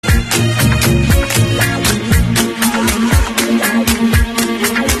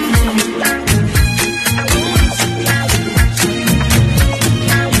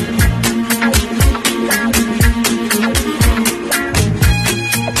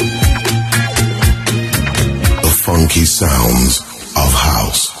funky sounds of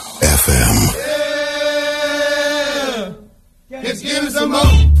House FM. Yeah. Let's give it some more.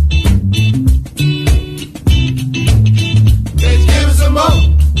 Let's give it some more.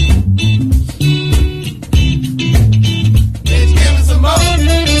 Let's give it some more.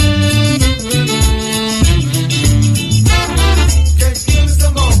 Let's give it some more. Let's give it some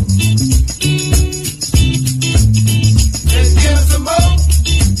more. Let's give it some more.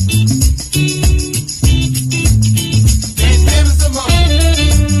 Let's give it some more. Let's give it some more. Let's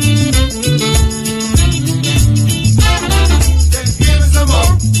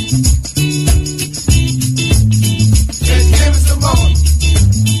give it some more.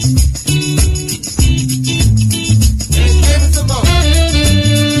 Let's give it some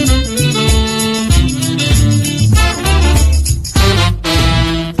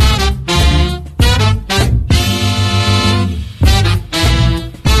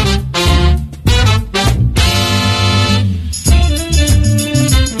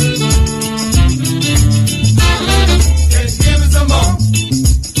Let's give it some more. Let's give it some more. Let's give it some more.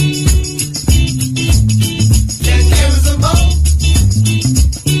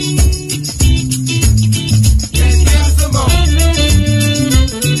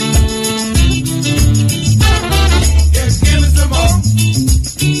 Let's give it some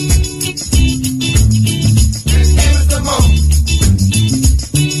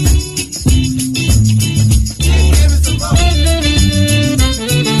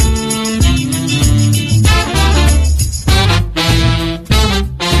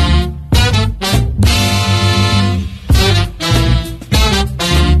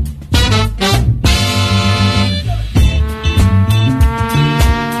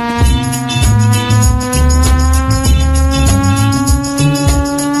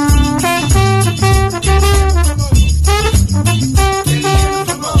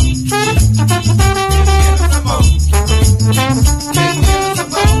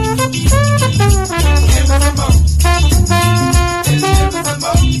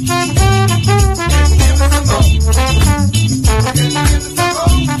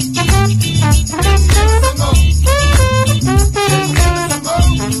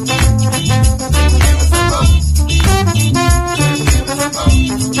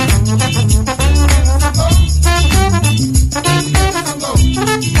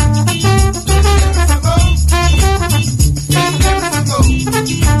give it some more.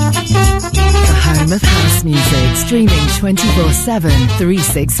 The home of house music, streaming 24/7,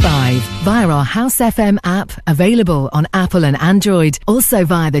 365 via our House FM app, available on Apple and Android, also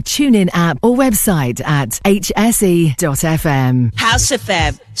via the TuneIn app or website at hse.fm. House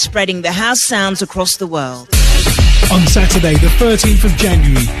FM, spreading the house sounds across the world. On Saturday, the 13th of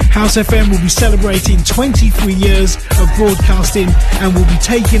January, House FM will be celebrating 23 years of broadcasting and will be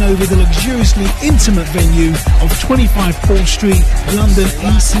taking over the luxuriously intimate venue of 25 Paul Street, London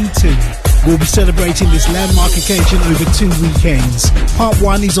EC2. We'll be celebrating this landmark occasion over 2 weekends. Part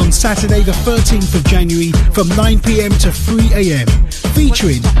 1 is on Saturday, the 13th of January from 9 p.m. to 3 a.m.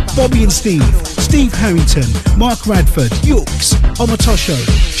 Featuring Bobby and Steve, Steve Harrington, Mark Radford, Yooks, Omatosho,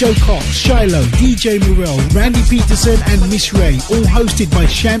 Joe Cox, Shiloh, DJ Morel, Randy Peterson and Miss Ray, all hosted by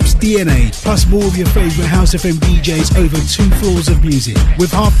Shamps DNA, plus more of your favourite House FM DJs over 2 floors of music.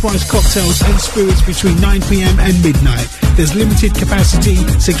 With half-price cocktails and spirits between 9 p.m. and midnight. There's limited capacity,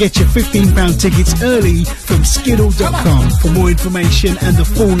 so get your £15 tickets early from skiddle.com. For more information and the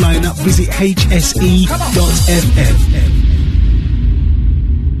full lineup, visit hse.fm.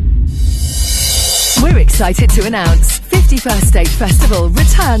 We're excited to announce 51st State Festival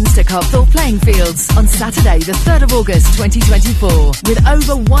returns to Copthall Playing Fields on Saturday the 3rd of August 2024 with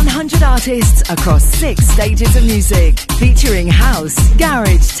over 100 artists across 6 stages of music featuring house,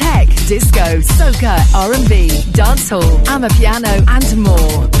 garage, tech, disco, soca, R&B, dancehall, amapiano and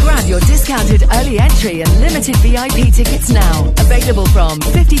more. Grab your discounted early entry and limited VIP tickets now. Available from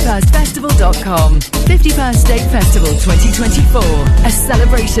 51stfestival.com. 51st State Festival 2024, a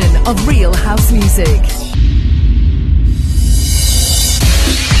celebration of real house music.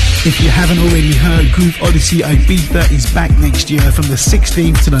 If you haven't already heard, Groove Odyssey Ibiza is back next year from the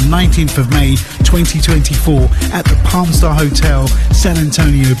 16th to the 19th of May 2024 at the Palm Star Hotel, San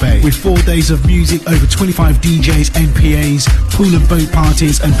Antonio Bay, with 4 days of music, over 25 DJs and PAs, pool and boat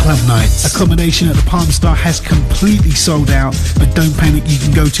parties and club nights. Accommodation at the Palm Star has completely sold out, but don't panic, you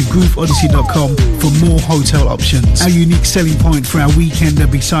can go to grooveodyssey.com for more hotel options. Our unique selling point for our weekender,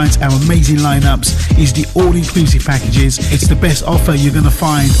 besides our amazing lineups, is the all-inclusive packages. It's the best offer you're going to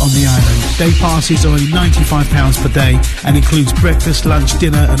find on on the island. Day passes are only £95 per day and includes breakfast, lunch,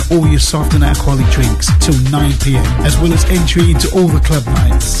 dinner and all your soft and alcoholic drinks till 9pm, as well as entry into all the club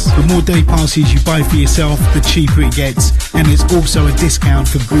nights. The more day passes you buy for yourself, the cheaper it gets, and there's also a discount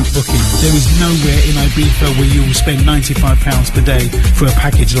for group booking. There is nowhere in Ibiza where you will spend £95 per day for a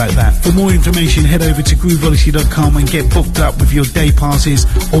package like that. For more information, head over to grooveodyssey.com and get booked up with your day passes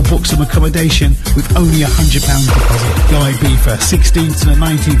or book some accommodation with only £100 deposit. Go Ibiza, 16th to the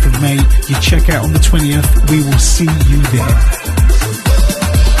 19th of May. You check out on the 20th. We will see you there.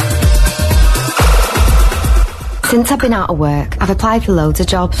 Since I've been out of work, I've applied for loads of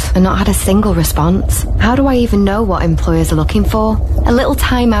jobs and not had a single response. How do I even know what employers are looking for? A little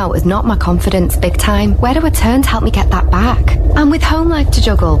time out has knocked my confidence big time. Where do I turn to help me get that back? And with home life to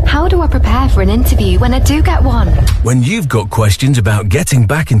juggle, how do I prepare for an interview when I do get one? When you've got questions about getting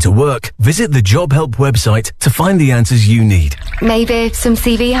back into work, visit the Job Help website to find the answers you need. Maybe some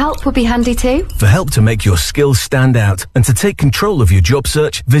CV help would be handy too. For help to make your skills stand out and to take control of your job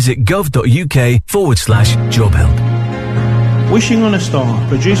search, visit gov.uk/job help. Wishing on a Star,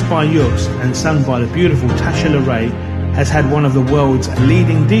 produced by Yus and sung by the beautiful Tasha LeRae, has had one of the world's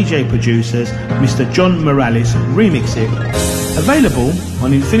leading DJ producers, Mr. John Morales, remix it. Available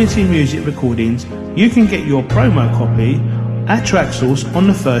on Infinity Music Recordings, you can get your promo copy at Traxsource on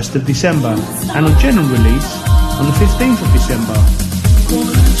the 1st of December and on general release on the 15th of December.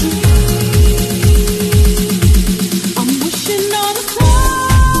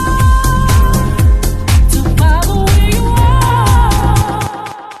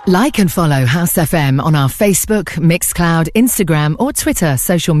 Like and follow House FM on our Facebook, Mixcloud, Instagram or Twitter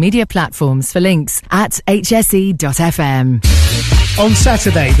social media platforms for links at hse.fm. On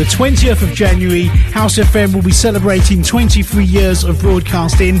Saturday, the 20th of January, House FM will be celebrating 23 years of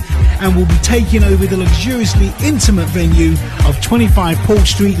broadcasting and will be taking over the luxuriously intimate venue of 25 Port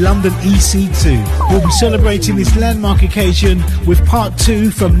Street, London EC2. We'll be celebrating this landmark occasion with part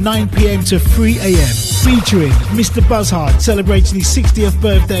 2 from 9pm to 3am, featuring Mr. Buzzhard celebrating his 60th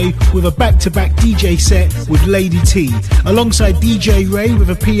birthday with a back-to-back DJ set with Lady T, alongside DJ Ray with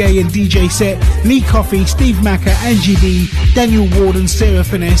a PA and DJ set, Lee Coffey, Steve Macker, Angie D, Daniel Warden, Sarah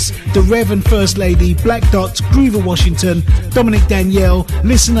Finesse, The Rev and First Lady, Black Dots, Groover Washington, Dominic Danielle,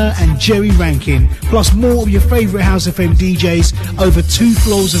 Listener and Jerry Rankin, plus more of your favourite House FM DJs over 2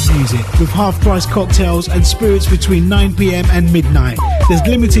 floors of music with half-price cocktails and spirits between 9pm and midnight. There's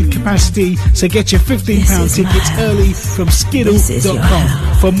limited capacity, so get your £15 tickets early from skiddle.com.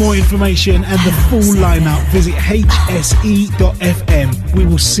 For more information and the full lineup, visit hse.fm. We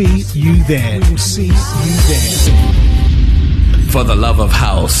will see you there. We will see you there. For the love of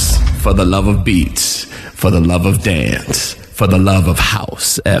house, for the love of beats, for the love of dance, for the love of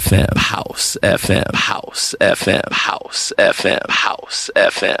House FM, House FM, House FM, House FM, House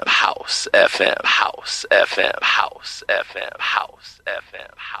FM, House FM, House FM, House FM, House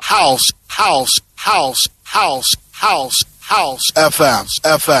FM,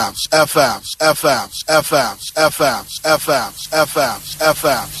 House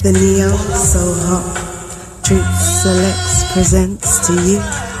FMs. The Neosoul-Hop Truth Selects presents to you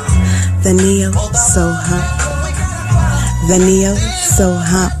the Neosoul-Hop. The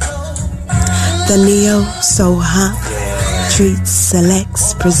Neosoul-Hop. The Neosoul-Hop Treat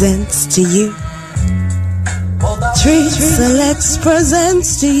Selects presents to you. Treat Selects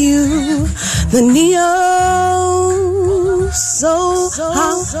presents to you the Neosoul-Hop.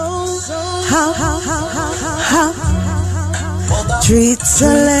 Treat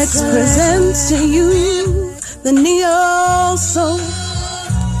Selects presents to you the Neosoul-Hop.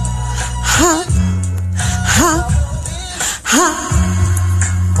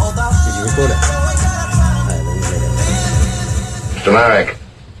 Did you record it? Mr. Marek,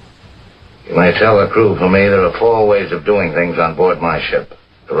 you may tell the crew for me there are 4 ways of doing things on board my ship.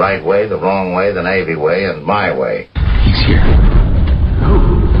 The right way, the wrong way, the Navy way, and my way. He's here.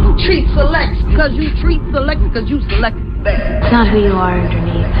 Treat selects because you treat selects because you select best. It's not who you are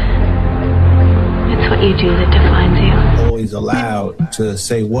underneath. It's what you do that defines you. Always allowed to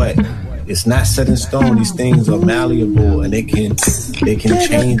say what? It's not set in stone. These things are malleable and they can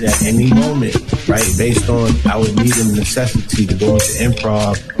change at any moment, right? Based on our need and necessity to go into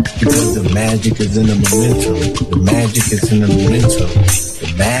improv because the magic is in the momentum. The magic is in the momentum. The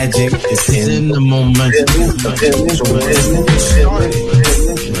magic is in the momentum.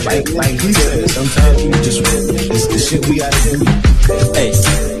 Like he said, sometimes we just it's the shit we gotta do. Hey,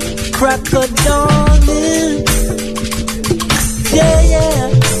 crack a dawning, yeah,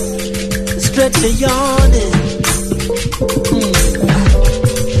 stretch a yawning.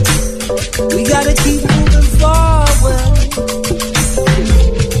 We gotta keep moving forward.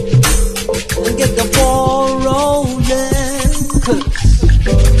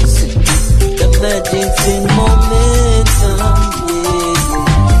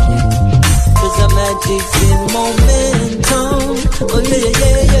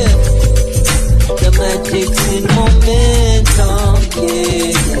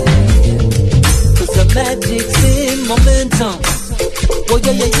 Oh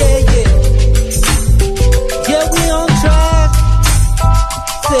yeah, yeah, yeah, yeah. Yeah, we on track.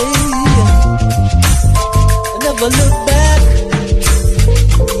 Say, I never look back.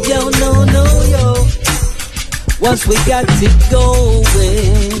 Yo, no, no, yo. Once we got it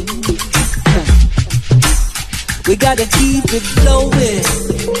going, we gotta keep it flowing.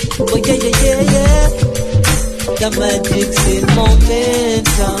 Oh yeah, yeah, yeah, yeah. The magic's in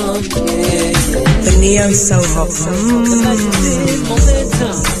momentum, yeah, yeah. The Neosoul-Hop. The magic's in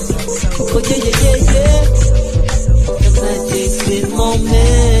momentum. Oh yeah, yeah, yeah, yeah. The magic's in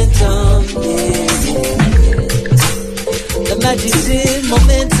momentum, yeah, yeah. The magic's in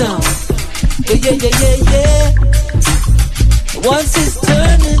momentum. Oh yeah, yeah, yeah, yeah. Once it's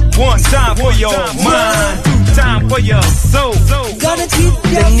turning. One time for your mind, two time for your soul. Gotta keep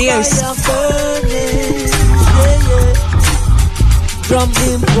your fire burning. Yeah, yeah. Drum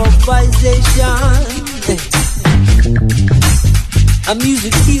improvisation. Our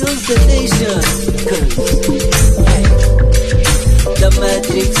music heals the nation. 'Cause hey, the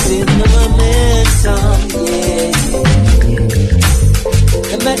magic's in the momentum. Yeah, yeah.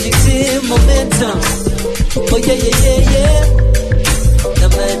 The magic's in momentum. Oh yeah, yeah, yeah, yeah. The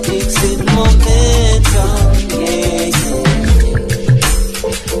magic's in momentum. Yeah, yeah.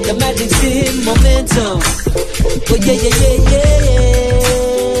 The magic's in momentum. Oh yeah, yeah, yeah, yeah, yeah.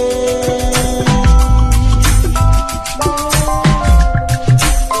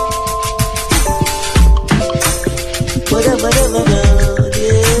 Whatever, whatever,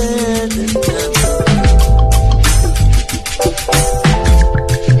 yeah.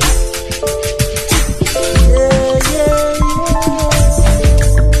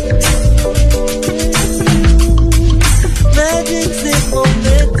 Magic's in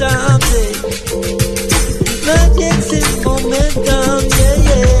momentum, magic's in momentum, yeah,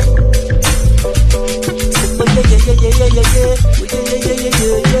 yeah. Oh yeah, yeah, yeah, yeah, yeah, yeah. Oh yeah, yeah, yeah,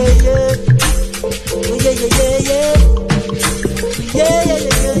 yeah, yeah, yeah. Oh yeah, yeah, yeah, yeah. Yeah, yeah,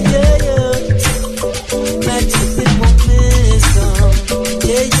 yeah, yeah, yeah. Magic's in momentum,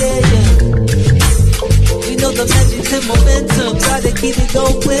 yeah, yeah, yeah. We know the magic's in momentum. Gotta keep it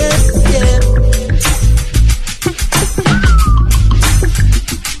going, yeah.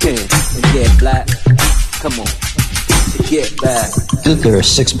 Get black, come on, get back. There are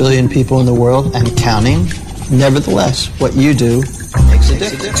 6 billion people in the world and counting. Nevertheless, what you do makes a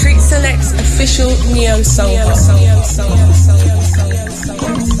difference. Treat Select's official Neosoul-Hop.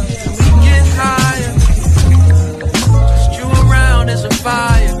 Get higher, just you around is a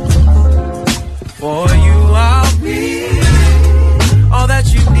fire. For you I'll be all that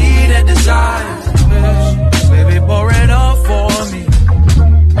you need and desire. Baby, pour it up for me.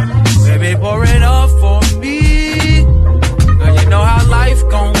 Baby, pour it up for me. Girl, you know how life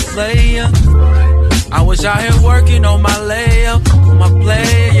gon' play ya. I was out here working on my layup, on my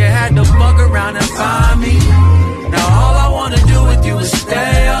play. You had to fuck around and find me. Now all I wanna do with you is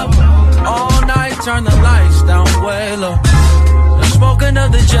stay up all night, turn the lights down way low. I'm smoking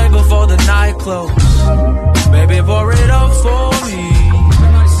another J before the night close. Baby, pour it up for me.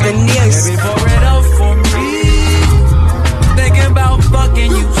 Baby, pour it up for me. Thinking about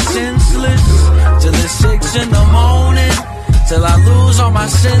fucking you senseless till it's 6 in the morning, till I lose all my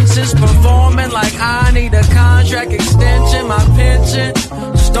senses, performing like I need a contract extension. My pension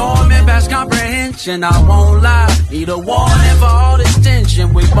storming past comprehension. I won't lie, need a warning for all this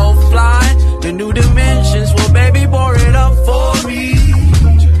tension. We both flying to new dimensions. Well, baby, pour it up for me.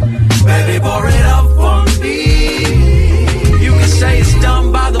 Baby, pour it up for me. You can say it's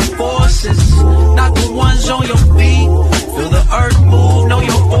done by the forces, not the ones on your feet. Feel the earth move, know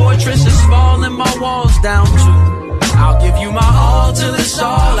your fortress is falling, my walls down too. I'll give you my all till it's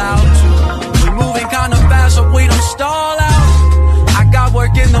all out too. We're moving kinda fast so we don't stall out. I got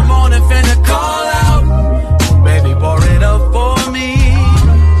work in the morning, finna call out. Baby, pour it up for me.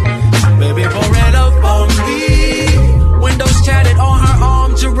 Baby, pour it up for me. Windows tatted on her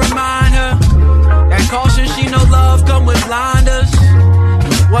arm to remind her that caution, she know love come with blinders.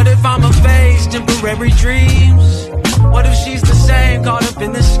 What if I'm a phase, temporary dreams? What if she's the same, caught up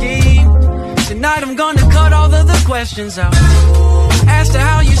in the scheme? Tonight I'm gonna cut all of the questions out. Asked her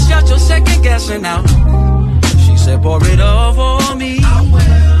how you shut your second guessing out. She said, pour it up for me.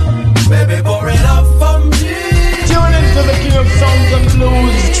 Baby, pour it up for me. Tune into the king of songs and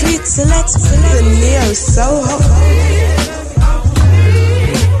blues. Treat Select's the Neosoul-Hop.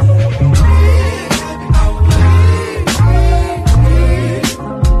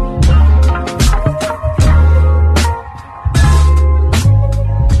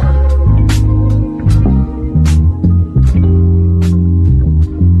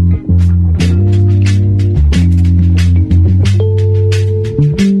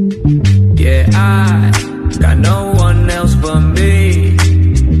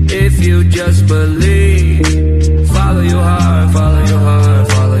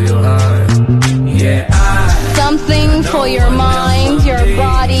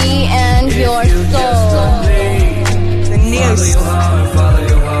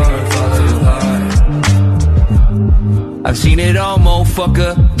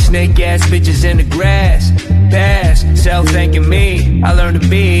 motherfucker. Snake ass bitches in the grass. Past, self-thanking me. I learned to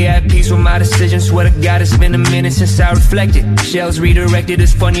be at peace with my decisions. Swear to God, it's been a minute since I reflected. Shells redirected,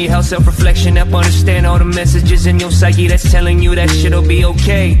 it's funny how self-reflection help understand all the messages in your psyche that's telling you that shit'll be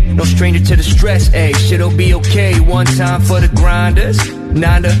okay. No stranger to the stress, ayy, shit'll be okay. One time for the grinders,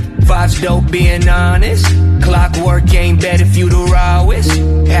 9 to 5's dope, being honest. Clockwork ain't bad if you the rawest.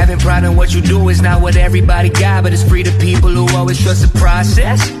 Having pride in what you do is not what everybody got, but it's free to people who always trust the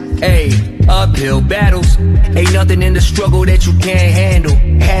process. Ayy, uphill battles, ain't nothing in the struggle that you can't handle.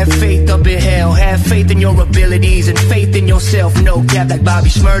 Have faith up in hell, have faith in your abilities and faith in yourself. No cap like Bobby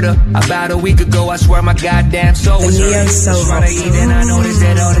Shmurda. About a week ago, I swear my goddamn soul was hurting. Trying to eat and I noticed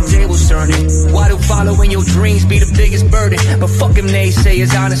that all the tables turning. Why do following your dreams be the biggest burden? But fuck them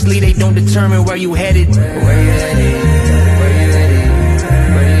naysayers, honestly they don't determine where you headed. Where you headed?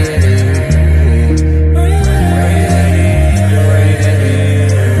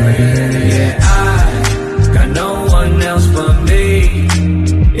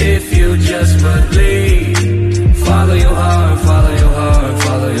 Just believe. Follow your heart, follow your heart,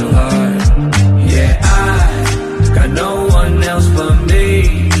 follow your heart. Yeah, I got no one else but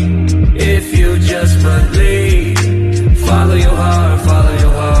me. If you just believe. Follow your heart, follow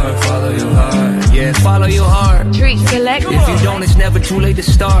your heart, follow your heart. Yeah, follow your heart. Treat select. If you don't, it's never too late to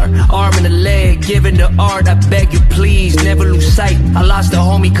start. Arm and a leg, giving the art. I beg you, please, never lose sight. I lost a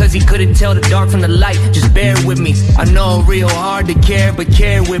homie cause he couldn't tell the dark from the light. Just bear with me. I know real hard to care, but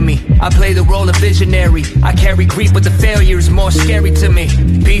care with me. I play the role of visionary. I carry grief, but the failure is more scary to me.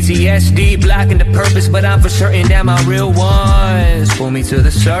 PTSD blocking the purpose, but I'm for certain that my real ones pull me to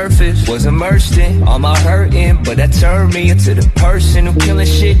the surface. Was immersed in all my hurting, but that turned me into the person who killing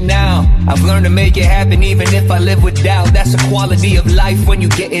shit now. I've learned to make it happen even if I live with doubt. That's a quality of life when you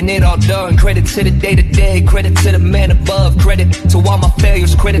getting it all done. Credit to the day-to-day, credit to the man above. Credit to all my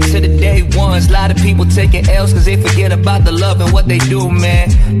failures, credit to the day ones. A lot of people taking L's cause they forget about the love and what they do, man.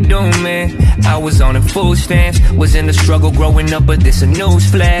 I was on them food stamps, was in the struggle growing up, but this a news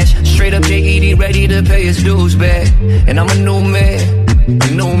flash. Straight up JED, ready to pay his dues back. And I'm a new man,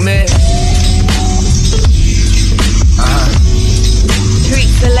 a new man. Treat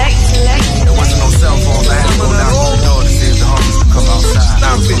select. There wasn't no cell phones, I had to go down to the door to see if the homies would come outside.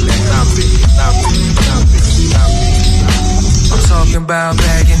 I'm talking about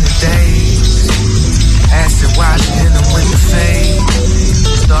back in the days. Acid Washington and with the fade.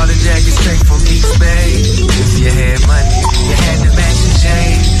 Started jacket straight from East Bay. If you had money, you had the matching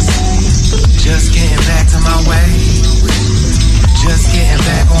J's. Just getting back to my way. Just getting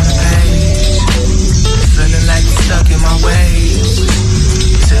back on the page. Feeling like I'm stuck in my ways.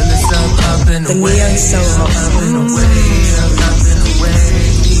 Till it's up and away. Neosoul-Hop. Up and away, up and away.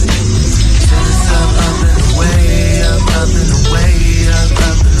 Till it's up and away, up and away,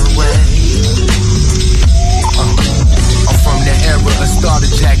 up and away. I'm from the era of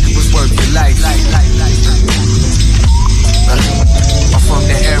starter jacket was worth your life. I'm from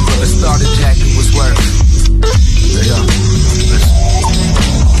the era of starter jacket was worth.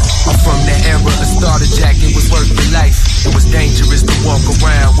 I'm from the era of starter jacket was worth your life. It was dangerous to walk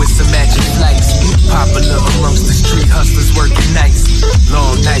around with some magic flights. Popular amongst the street hustlers working nights.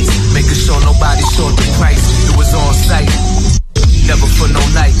 Long nights, making sure nobody short the price. It was on site, never for no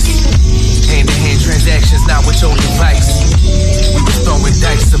lights. Hand-to-hand transactions, not with your device. We was throwing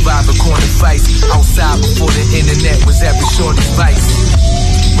dice, surviving corner fights. Outside before the internet was every shorty's vice.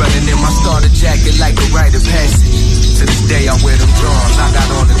 Running in my starter jacket like a rite of passage. To this day I wear them drawers, I got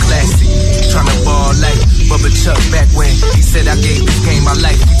on the classic. Tryna ball like Bubba Chuck back when he said I gave this game my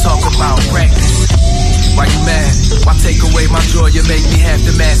life. We talk about practice. Why you mad? Why take away my joy? You make me have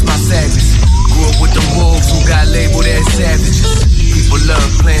to mask my sadness. Grew up with the wolves who got labeled as savages. People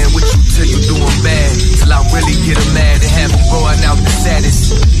love playing with you till you doing bad. Till I really get them mad and have them going out the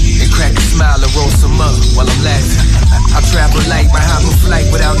saddest. And crack a smile and roll some up while I'm laughing. I travel light, might hop a flight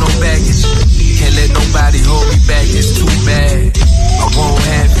without no baggage. Can't let nobody hold me back, it's too bad. I won't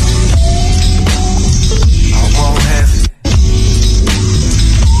have it. I won't have it.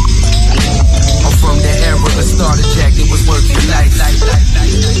 I'm from the era of starter jacket was worth your life.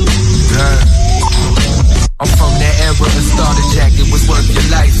 I'm from that era of starter jacket was worth your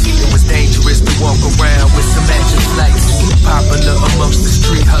life. It was dangerous to walk around with some magic lights. Popular amongst the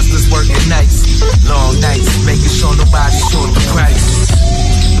street hustlers working nights. Long nights, making sure nobody short the price.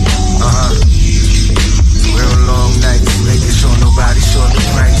 Real long nights, making sure nobody short the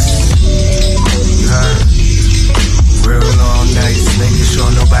price. You heard? Real long nights, making sure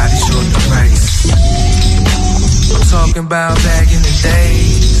nobody short the price. I'm talking about back in the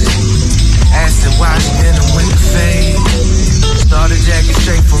days. Acid Washington and with the fade. Starter jacket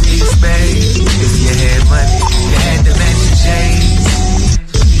straight from East Bay. If you had money, you had to match your J's.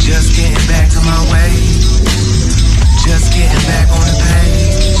 Just getting back to my way. Just getting back on the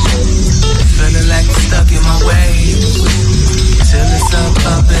page. Feeling like it's stuck in my way. Till it's up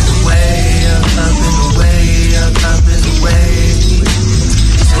and away, up and away, up and away.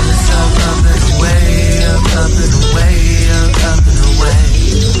 Till it's up and away, up and away, up and away.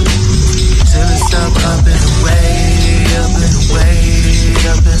 Till it's up and away, up and away,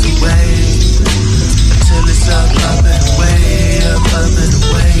 up and away. Till it's up and away, up and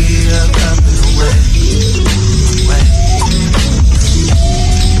away, up and away.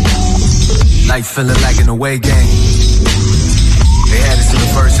 Like feeling like an away game. They had us in the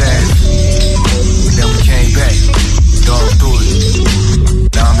first half, but then we came back, dog through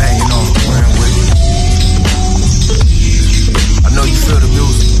it. Now I'm hanging on, wearing with it. I know you feel the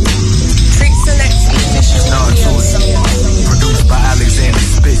music. Trick Select official radio song. Produced by Alexander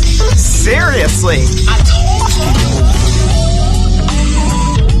Spit. Seriously? I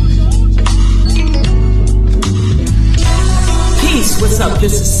Peace, what's up?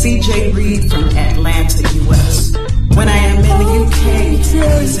 This is CJ Reed from Atlanta, US. When I am in the UK,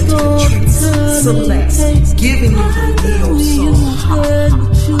 listen to Trick Select, giving you the Neosoul-Hop.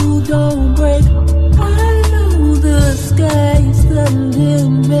 You don't break. I know the sky is the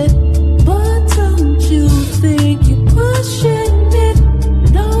limit, but don't you think you're pushing it?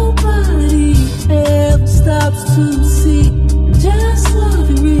 Nobody ever stops to see just what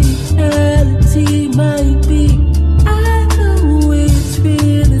reality might be. I know it's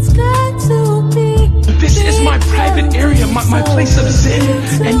real, it's got to be. This is my private area, my place of zen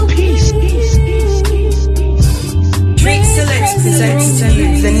and peace. Trick Select presents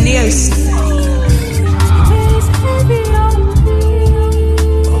the Neosoul-Hop.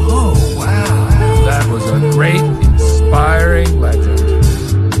 Oh, wow. That was a great, inspiring legend.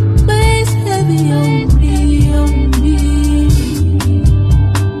 Place heavy on me, on me,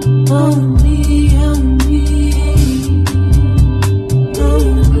 on me, on me, on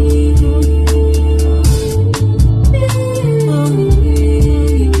me, on me.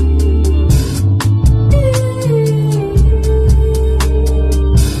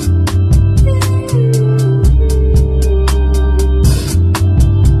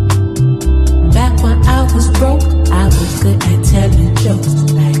 Back when I was broke, I was good at telling jokes.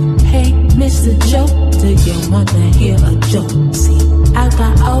 Like, hey, Mr. Joe, do you wanna hear a joke? See, I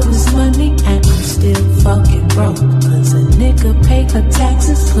got all this money and I'm still fucking broke. Cause a nigga pay her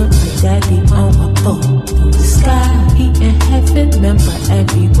taxes, put my daddy on a boat. Through the sky, he in heaven, remember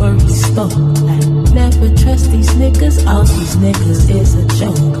every word he spoke. Like, never trust these niggas, all these niggas is a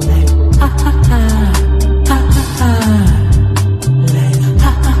joke. Like, ha ha ha, ha ha ha.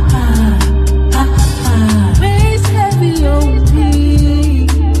 Raise heavy on me.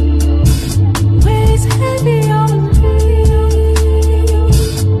 Raise heavy on me.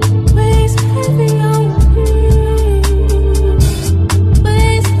 Raise heavy on me.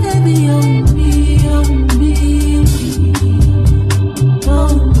 Raise heavy on me, on me.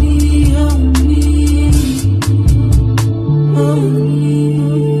 On me, on me. On me.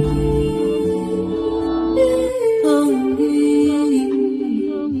 On me.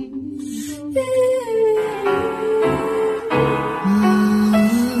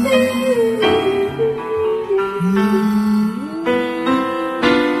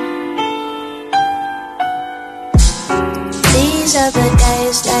 These are the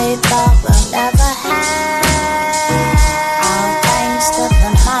days they thought we'll never have. All thanks to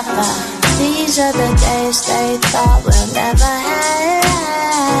the mother. These are the days they thought we'll never have.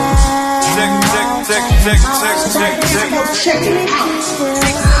 Check it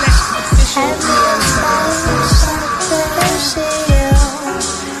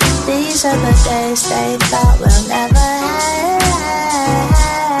These are the days they thought we'll never have.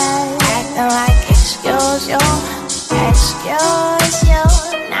 Acting like excuse you.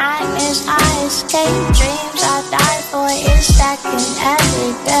 Nightmares I escape, dreams I die for is stacking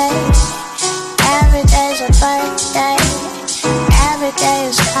every day. Every day's a birthday. Every day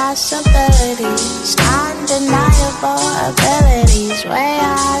is possibilities, undeniable abilities. Where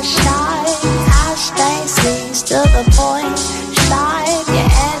I shine, I stay seized to the point. Shine, your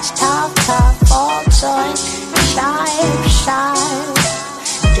edge tough, all joy. Shine.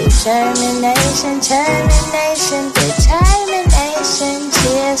 Determination.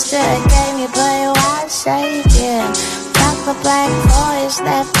 Cheers to a game you play while savior. Fuck the black boys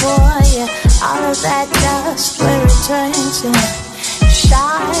that bore you. All of that dust will return to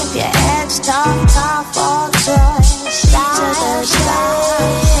shine. Your edge tough, all joy. Shine.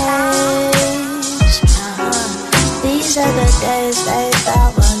 These are the days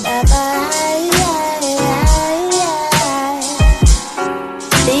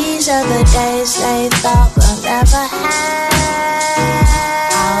These are the days they thought we'll never have.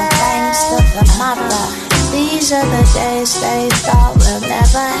 All thanks to the mother. These are the days they thought we'll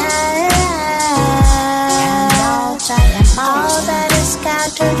never have. And all that is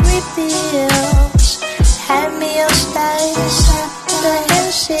scattered reveals homeostasis the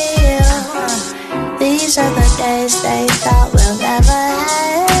conceal. These are the days they thought we'll never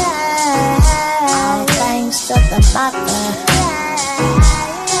have. All thanks to the mother.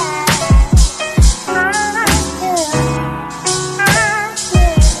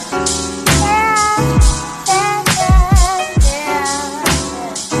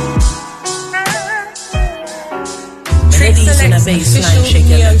 In a baseline, shake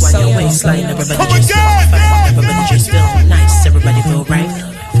your leg while your waistline. Everybody just feel fine. Everybody just feel nice. Everybody feel right.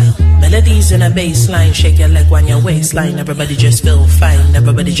 Melodies in a baseline, shake your leg while your waistline. Everybody just feel fine.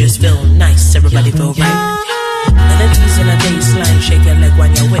 Everybody just feel nice. Everybody feel right. Melodies in a baseline, shake your leg while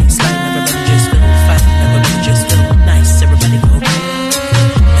your waistline. Everybody just feel fine. Everybody just feel nice. Everybody feel right.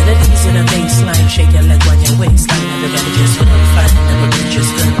 Melodies in a baseline, shake your leg while your waistline. Everybody just feel fine. Everybody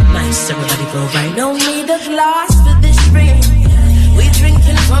just feel nice. Everybody feel right. Don't need a glass for this ring. We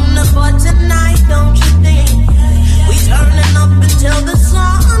drinking from the pot tonight, don't you think? We turning up until the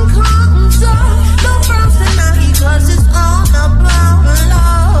sun comes up. No frogs tonight, cause it's all about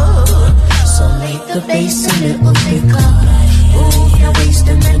love. So make the bass a little thicker. Move your waist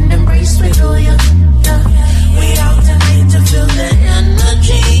and then embrace with all your we out tonight to feel the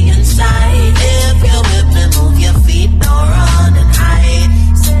energy inside. If you're with me, move your feet, don't run and hide.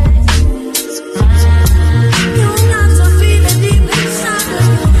 You got to feel it deep inside of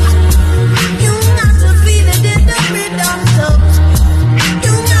you. You got to feel it in the rhythm too.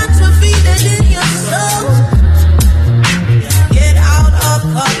 You got to feel it in your soul. Get out of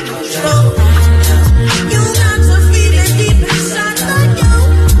control. You got to feel it deep inside of you.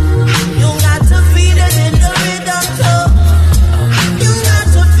 You got to feel it in the rhythm too. You got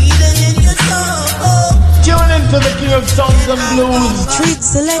to feel it in your soul. Tune into the King of Songs and Blues. Treat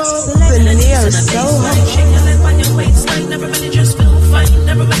select the Neosoul-Hop. Shake your leg on your waistline. Everybody just feel fine.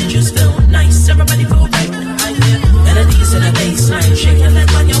 Everybody just feel nice. Everybody feel right. Melodies in a baseline. Shake your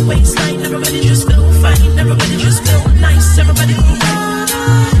leg on your waistline. Everybody just feel fine. Everybody just feel nice. Everybody feel right.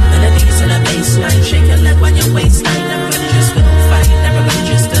 Melodies in a baseline. Shake your leg on your waistline. Everybody just feel fine. Everybody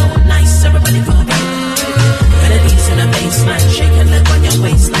just feel nice. Everybody feel right. Melodies in a baseline. Shake your leg on your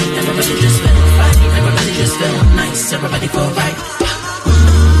waistline. Everybody just feel fine. Everybody just feel nice. Everybody feel right.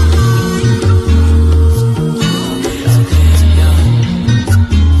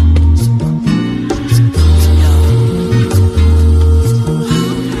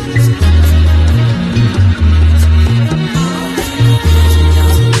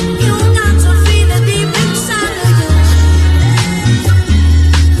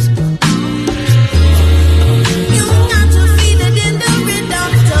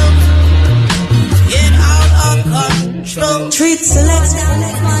 Treat select.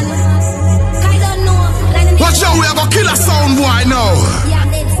 Watch out, we are gonna kill a sound boy now.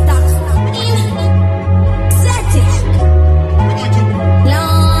 Set it.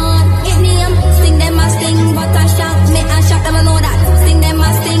 Lord, if them sting them a sting, but I shock me a shock them I know that. Sting them a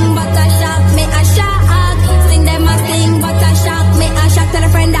sting, but I shock me a shock. Sting them a sting, but I shock me a shock. Tell a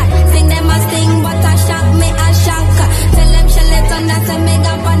friend that. Sting them a sting, but I shock me a shock. Tell them shell it on that and make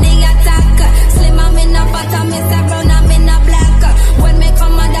up on the attack. Slim I'm in a fat and me say brown I'm in a black. When me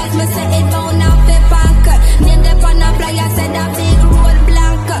come and dance me say it down off the pack. Name the pan a fly I said a big road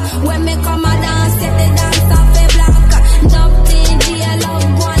blank. When me come and dance set the dance off the black. Dub DJ love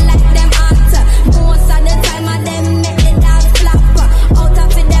one like them act. Most of the time of them make the dance flap. Out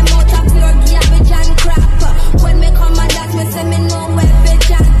of it them out of pure garbage and crap. When me come and dance me say me know where to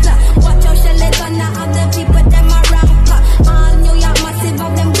chant. Watch out shell it on of the people them a ramp. All New York massive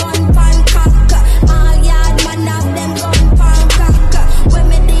of them gun pan cock. All yard man of them gun pan cock. When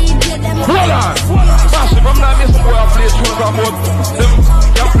me DJ them hold on, massive, I'm not missing boy I play tunes about them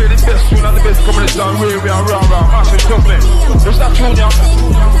can play the best tune and the best community and way and round, massive tough man. There's that tune now.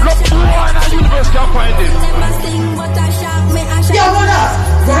 Look boy in the universe can find it. Yo, what up?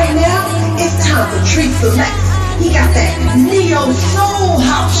 Right now, it's time for Treat Select. He got that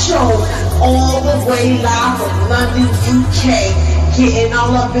Neosoul-Hop show all the way live from London, UK. Getting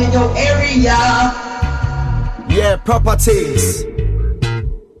all up in your area. Yeah, properties.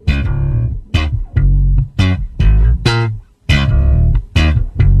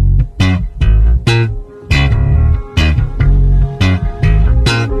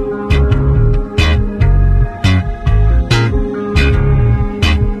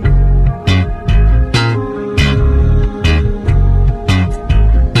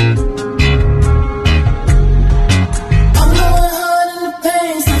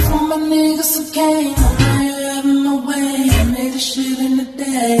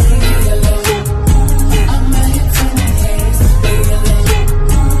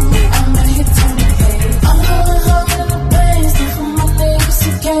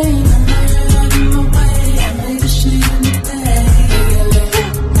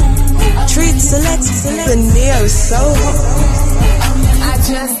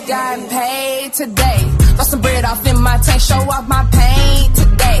 just got paid today. Throw some bread off in my tank, show off my pain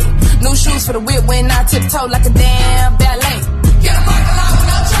today. New shoes for the whip when I tiptoe like a damn ballet. Get a parking lot with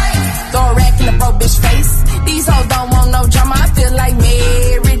no train. Throw a rack in the broke bitch face. These hoes don't want no drama, I feel like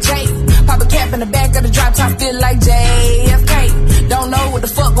Mary J. Pop a cap in the back of the drop top, feel like JFK. Don't know what the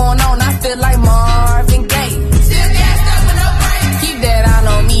fuck going on, I feel like Marvin Gaye. Still gassed up with no brakes. Keep that eye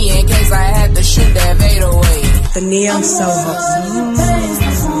on me in case I had to shoot that Vader away. The Neosoul-Hop.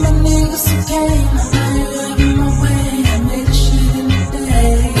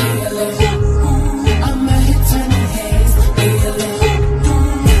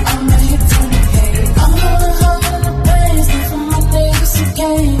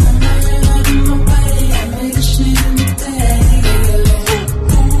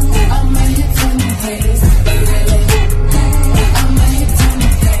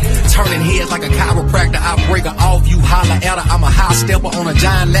 Like a chiropractor, I break her off, you holler at her. I'm a high stepper on a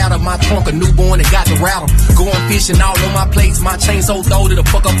giant ladder. My trunk a newborn and got the rattle. Going fishing all on my plates. My chain so throw to the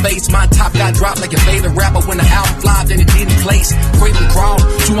fuck up face. My top got dropped like your favorite rapper. When the album flopped and it didn't place. Creep and crawl,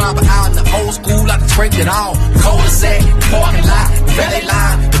 2 miles per hour in the old school. I can scrape it all. Cul-de-sac, parking lot, valet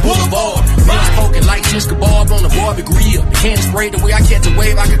line, the boulevard. Men's poking like Jessica Barb on the Barbie grill. The candy spray the way I catch a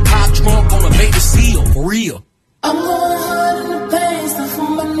wave. I can pop trunk on a baby seal. For real. I'm going hard in the pain, stuff for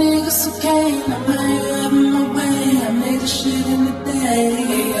my niggas who came. I'm out in my way, I made the shit in the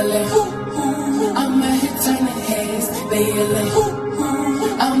day. I'm out here turning heads,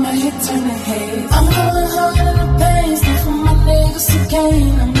 I'm out here turning heads. I'm going hard in the pain, stuff for my niggas who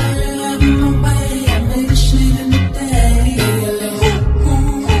came. I'm out in my way, I made the shit in the day.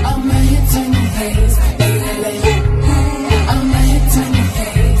 I'm out here turning heads, I'm out here turning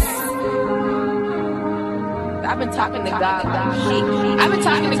heads. I've been talking to God like shit. I've been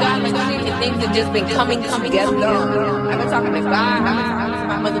talking to God like shit and things have just been coming together. I've been talking to God. I've been talking to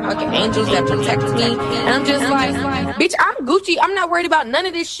my motherfucking angels that protect me. And I'm just like, bitch, I'm Gucci. I'm not worried about none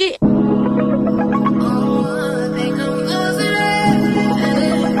of this shit.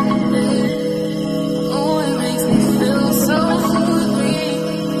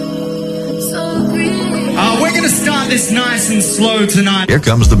 We're gonna start this nice and slow tonight. Here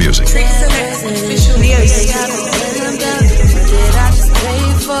comes the music. Signed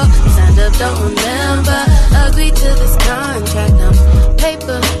up, don't remember. Agreed to this contract. I'm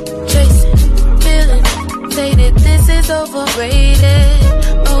paper chasing, feeling faded. This is overrated.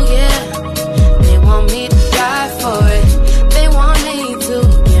 Oh yeah, they want me to die for it. They want me to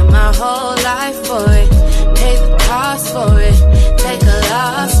give my whole life for it. Pay the cost for it. Take a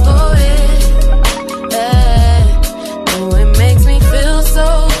loss for it. Yeah. Oh, it makes me feel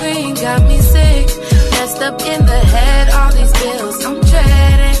so green. Got me sick, messed up in the head. All these bills I'm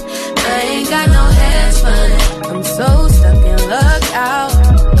dreading. I ain't got no hedge fund. I'm so stuck in luck out.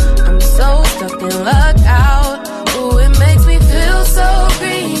 I'm so stuck in luck out. Ooh, it makes me feel so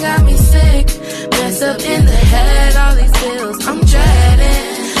green. Got me sick, messed up in the head. All these bills I'm dreading.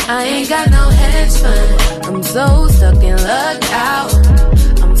 I ain't got no hedge fund. I'm so stuck in luck out.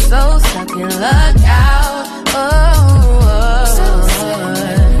 I'm so stuck in luck out. Oh, so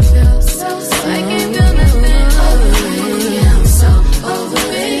sick, I can't do nothing over it. I'm so over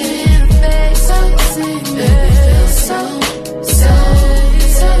it. So sick, so.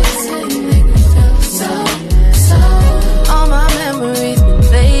 All my memories been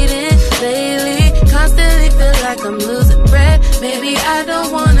fading lately. Constantly feel like I'm losing breath. Maybe I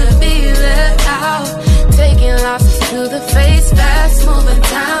don't wanna be left out. Taking losses to the face, fast moving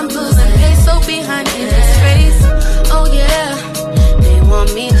time, losing pace, so behind in his face. Oh yeah, they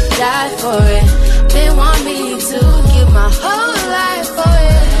want me to die for it. They want me to give my whole life for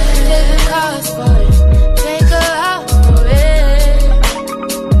it. Take the cost for it. Take a lot for it.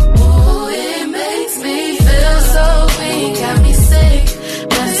 Ooh, it makes me feel so weak. Got me sick,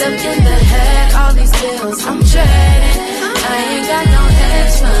 messed up in the head. All these bills I'm dreading. I ain't got no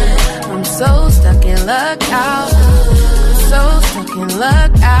hedge fund. I'm so stuck in luck out. I'm so stuck in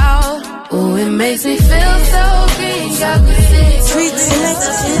luck out. Ooh, it makes me feel so green. Got me sick. Treats in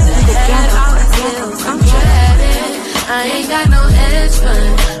the head. All these bills I'm dreading. I ain't got no hedge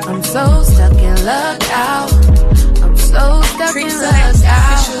fund. I'm so stuck in luck out. I'm so stuck in luck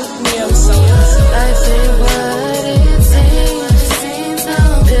out. Life ain't what it seems.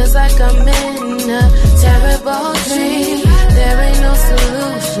 Feels like I'm in a terrible dream. There ain't no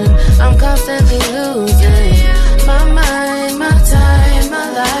solution. I'm constantly losing my mind, my time, my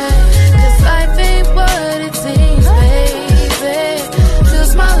life. 'Cause life ain't what it seems, baby. Still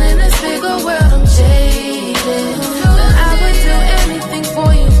smiling in this bigger world, I'm jaded. But I would do anything for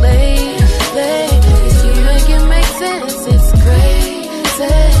you, lately. 'Cause you make it make sense, it's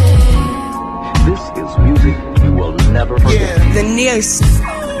crazy. Yeah. The Neosoul.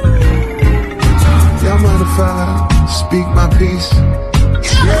 Y'all mind if I speak my piece?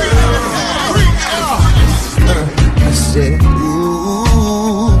 I said,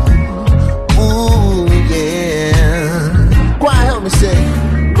 ooh, yeah. Quiet, help me say,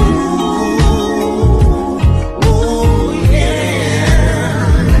 ooh, yeah.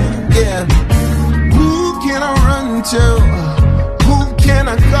 Yeah. Who can I run to? Who can I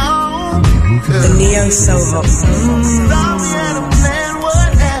call? The Neosoul-Hop.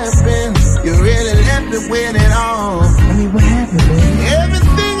 What happened? You really left me with it all. I mean, what happened, man?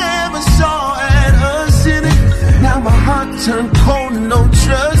 Everything I ever saw had us in it. Now my heart turned cold and no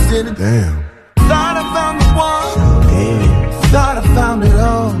trust in it. Damn. Thought I found the one. Damn. Thought I found it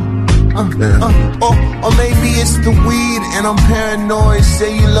all. Or maybe it's the weed and I'm paranoid.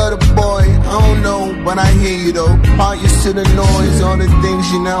 Say you love the boy, I don't know, but I hear you though. Heart used to the noise, all the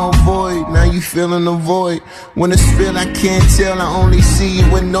things you now avoid. Now you feeling the void. When it's feel I can't tell, I only see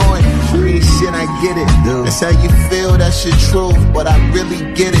you annoyed. I mean shit, I get it. That's how you feel, that's your truth. But I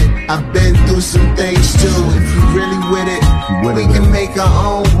really get it. I've been through some things too. If you really with it, we can make our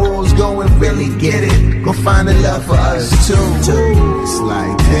own rules. Go and really get it. Go find the love for us too. It's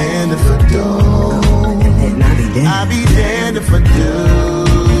like damn if I do. I'll be damned if I do.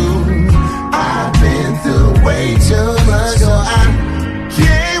 I've been through way too much, so I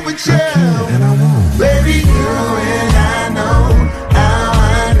can't with you. Baby, you and I know how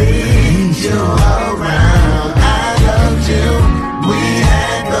I need you around. I loved you. We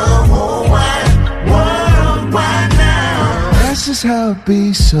had the whole wide world right now. That's just how it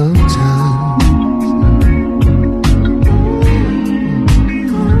be sometimes.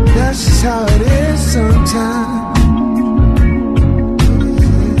 That's just how it is sometimes.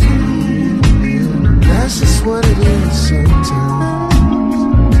 That's just what it is sometimes.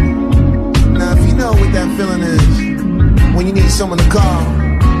 Now if you know what that feeling is, when you need someone to call,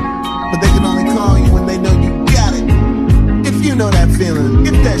 but they can only call you when they know you got it. If you know that feeling,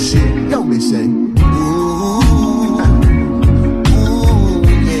 get that shit, help me say, ooh, ooh,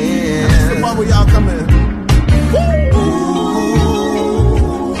 yeah. That's the part where y'all come in.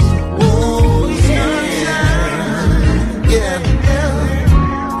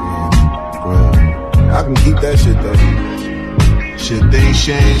 I can keep that shit though. Shit, things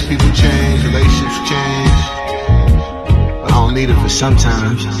change, people change, relationships change. I don't need it for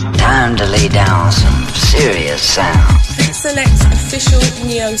sometimes. Time to lay down some serious sound. Select official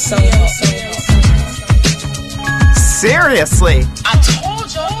Neosoul-Hop. Seriously? I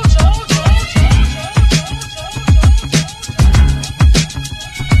told you.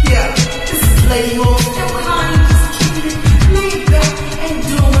 Yeah, this is Lady Moore. Just keep it laid back and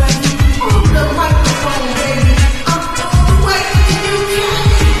do it on the microphone, baby. I'm all the way you can.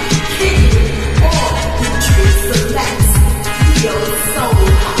 Kick it on the tree selects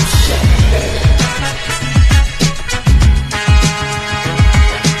Neosoul-Hop shit, baby.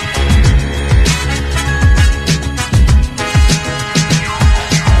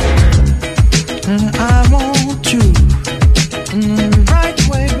 I want you in the right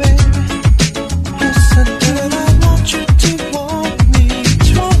way, baby. Yes, I do. I want you to want me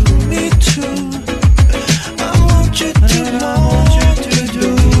too. I want you to do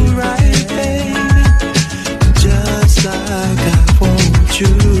right, baby. Just like I want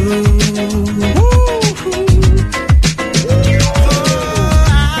you.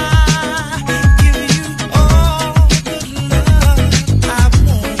 I give you all the love I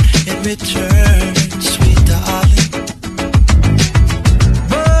want in return, sweet darling.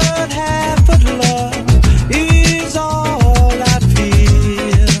 But half of love is all I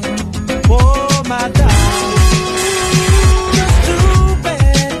feel. Oh, my darling, just too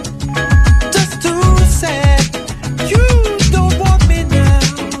bad, just too sad. You don't want me now,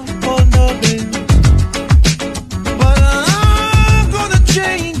 oh no, baby. But I'm gonna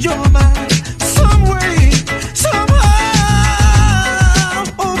change your mind some way, somehow.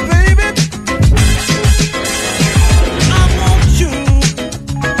 Oh, baby,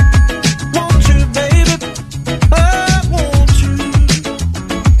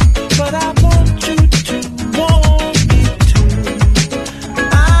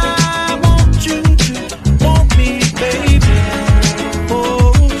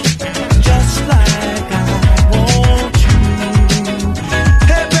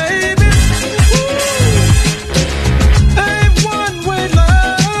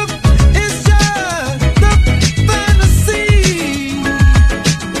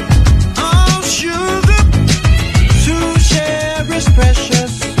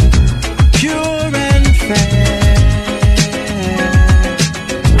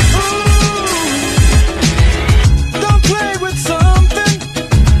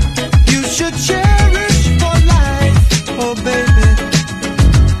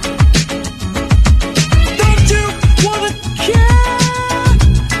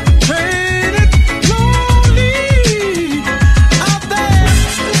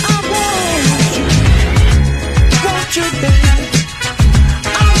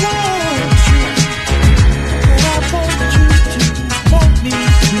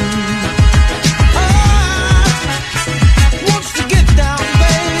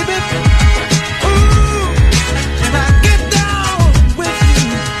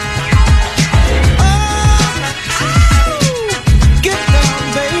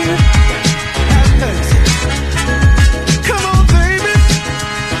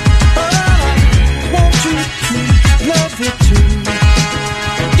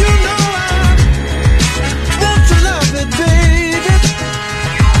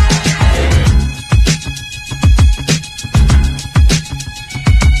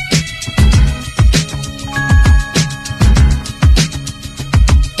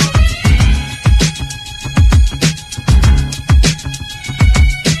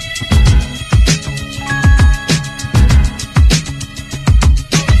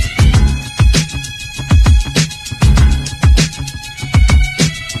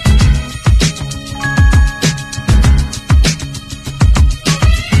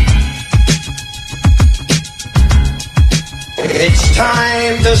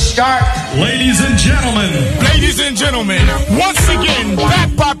 time to start. Ladies and gentlemen, once again,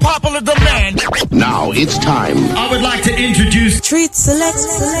 back by popular demand. Now it's time. I would like to introduce Treat Select.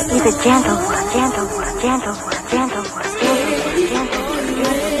 He's a gentle one.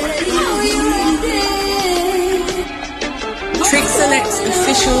 Treat Select's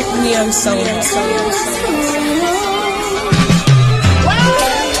official Neosoul-Hop.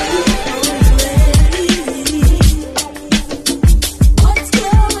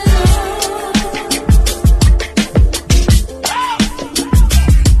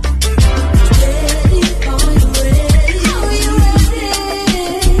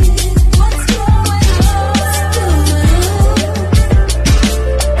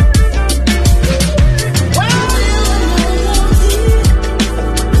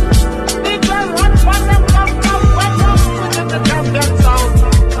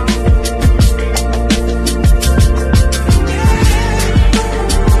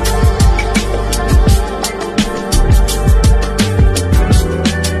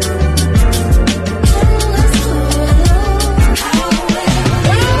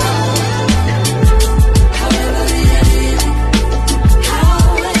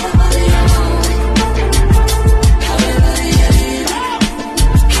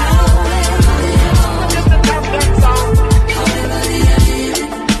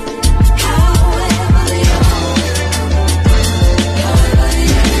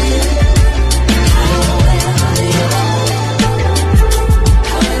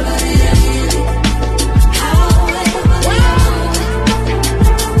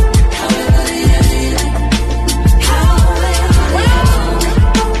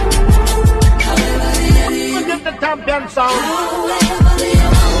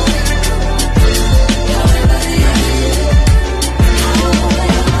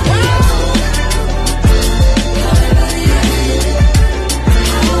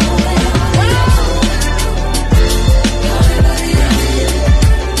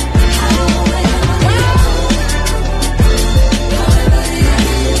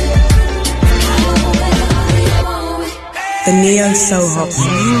 The Neosoul-Hop.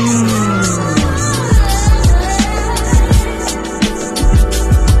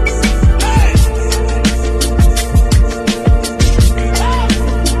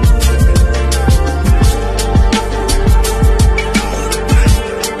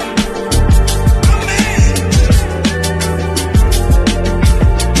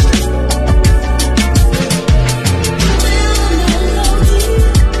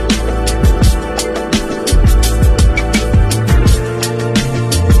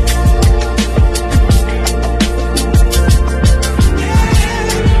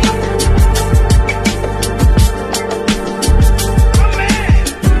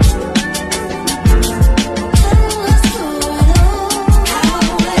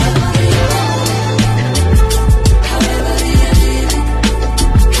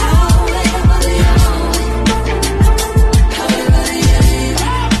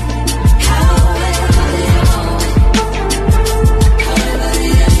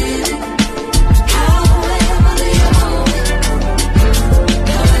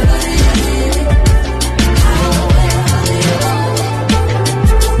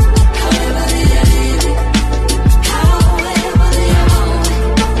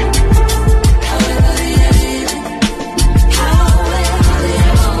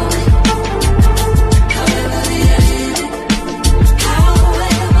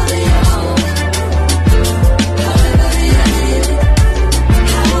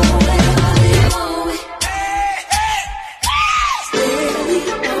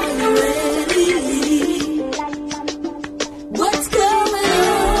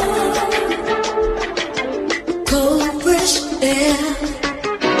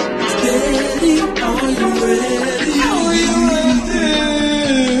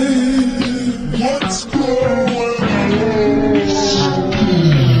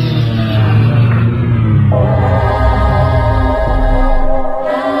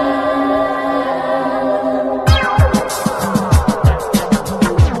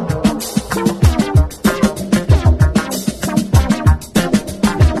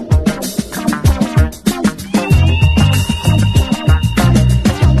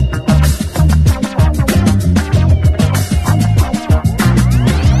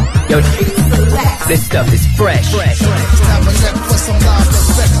 This stuff is fresh. Time for some live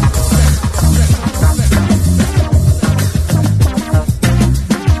respect.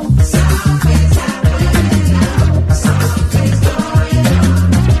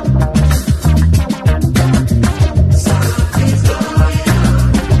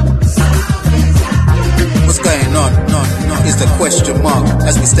 What's going on? Is the question.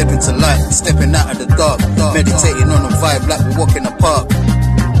 as we step into light, stepping out of the dark, meditating on a vibe like we walk in the park.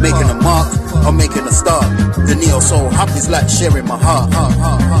 Making a mark, or making a start. The Neosoul-Hop is like sharing my heart.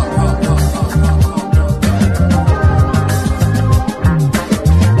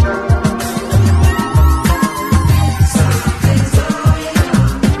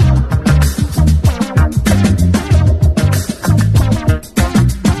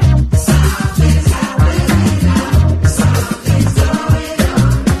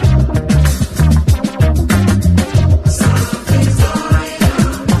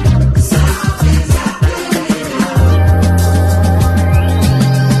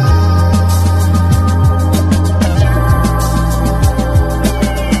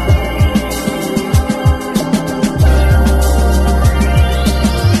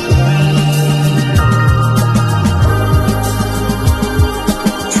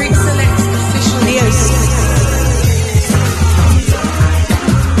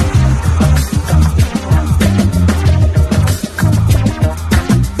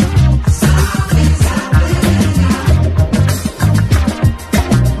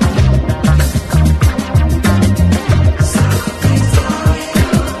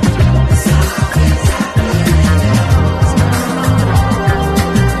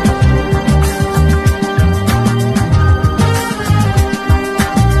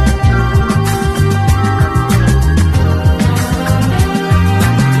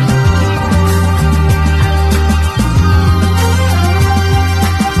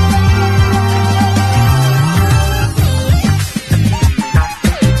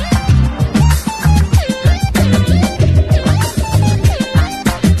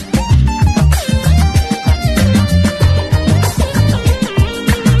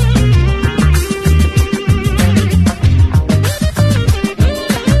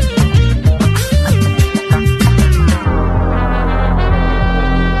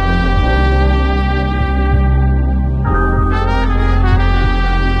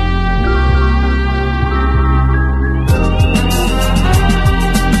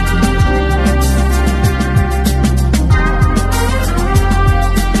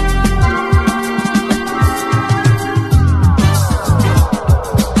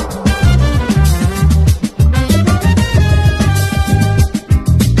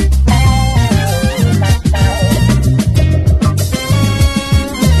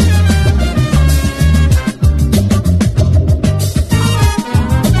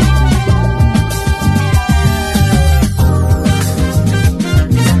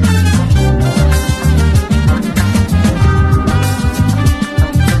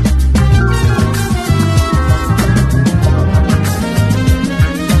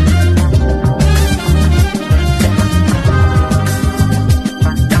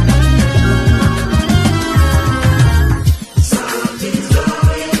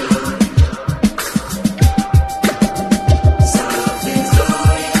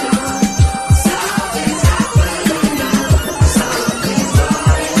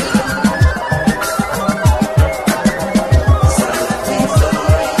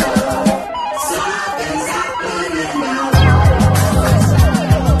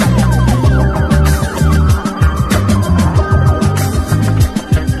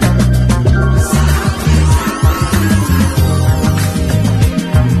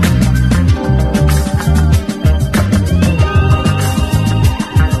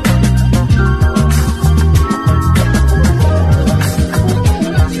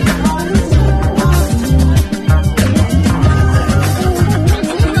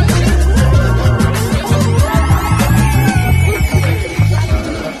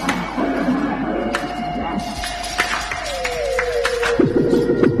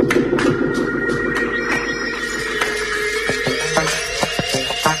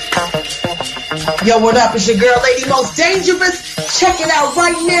 Yo, what up? It's your girl, Lady Most Dangerous. Check it out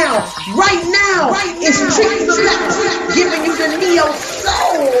right now. Right now. It's Trick Select giving you the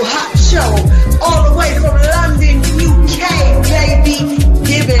Neosoul-Hop show. All the way from London, UK, baby.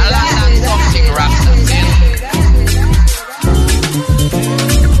 Give it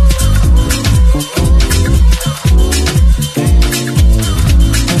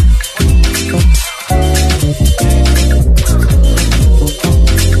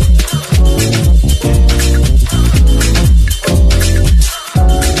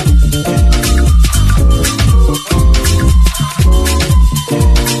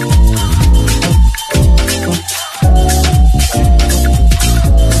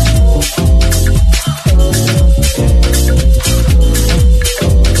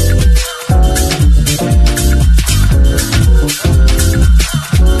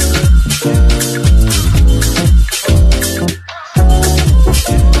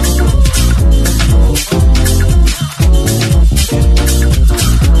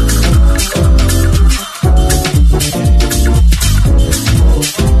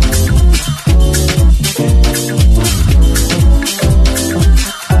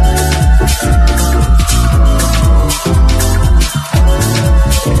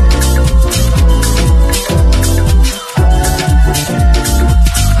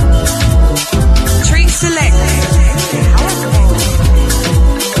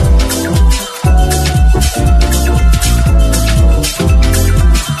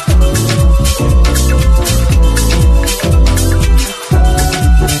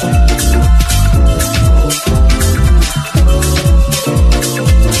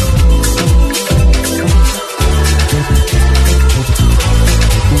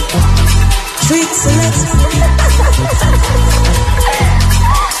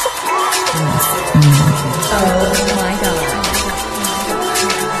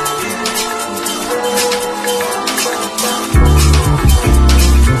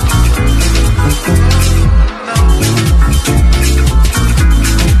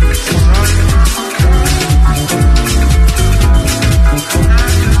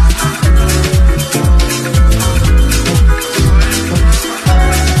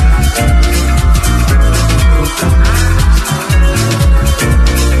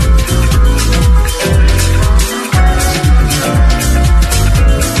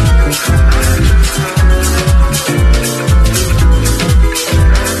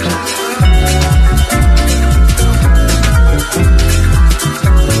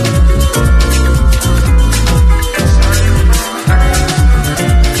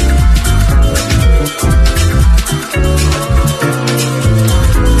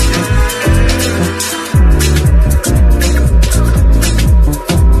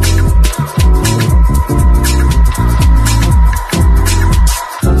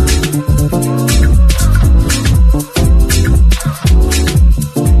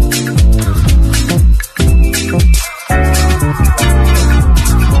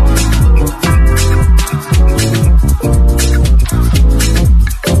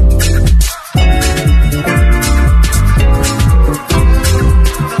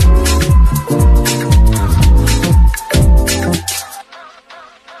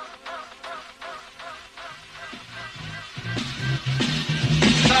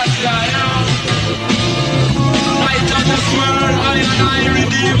sky, you know. Light of this world, I and I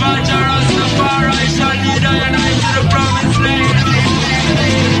redeemer, Rastafari shall lead I and I to the promised land.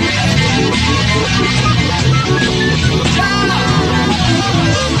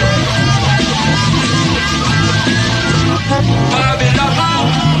 Babylon,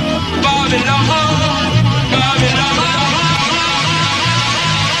 Babylon, Babylon.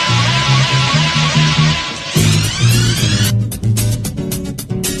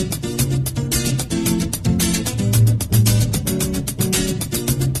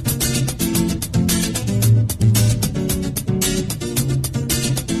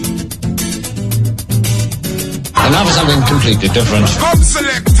 And now for something completely different. Come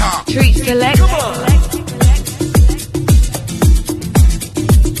selector. Treat select. Come on.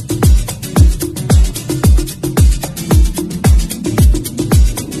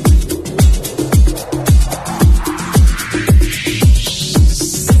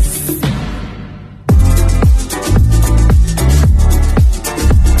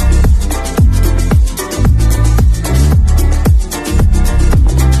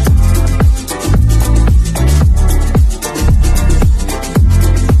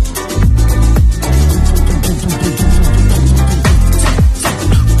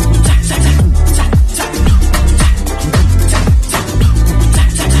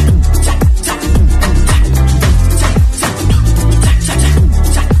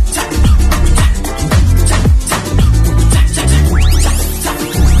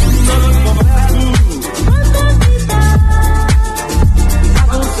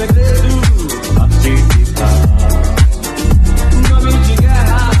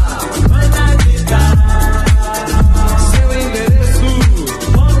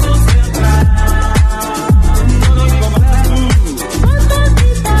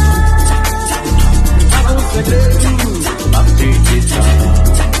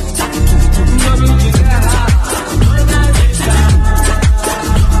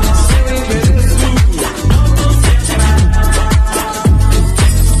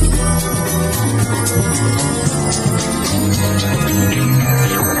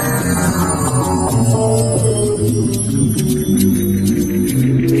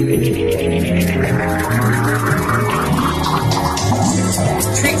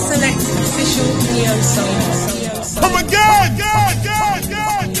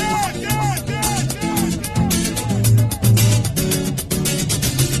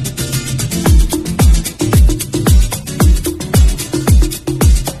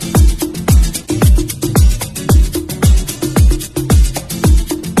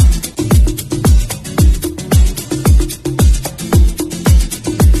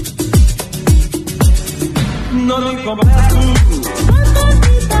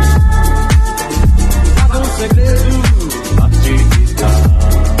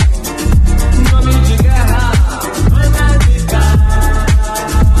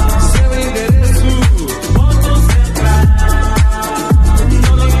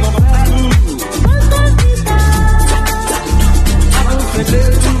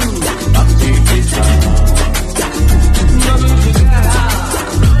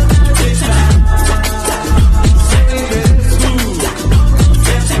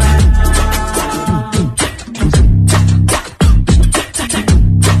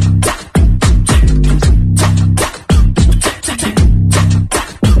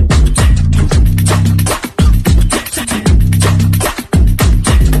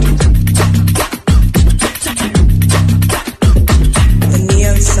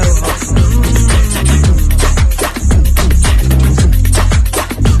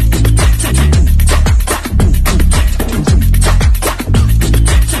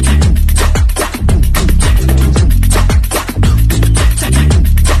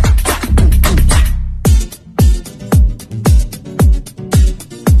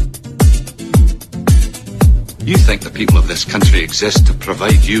 Exist to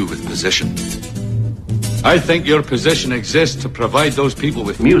provide you with position. I think your position exists to provide those people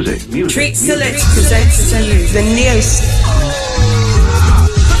with music. Treat Select presents to you the Neosoul-Hop.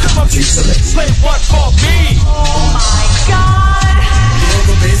 Treat Select. Play what for me? Oh my God!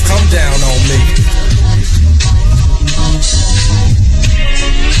 Local bass, come down on me.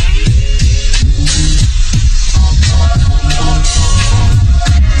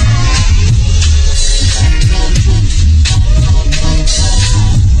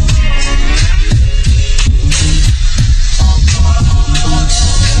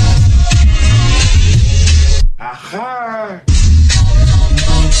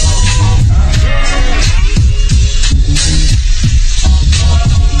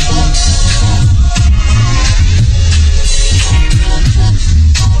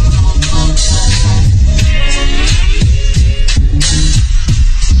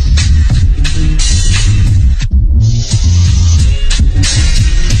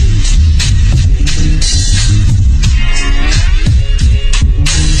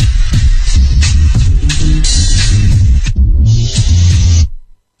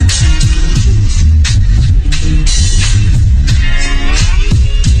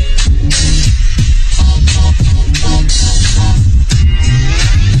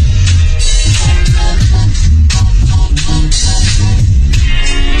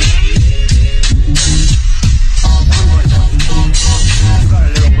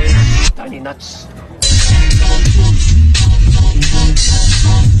 many nuts.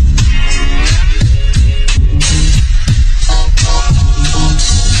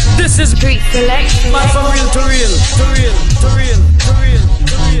 This is Street Selection. man from real to real, to real, to real, to real,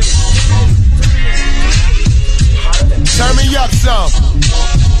 to real. Turn me up some.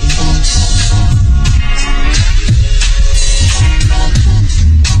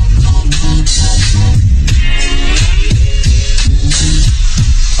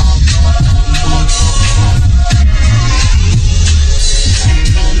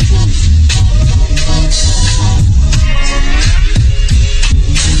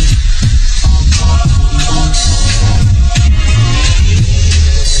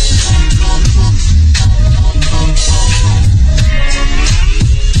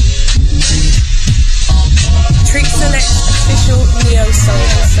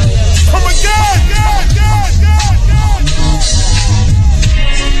 Neosoul-Hop. Come again!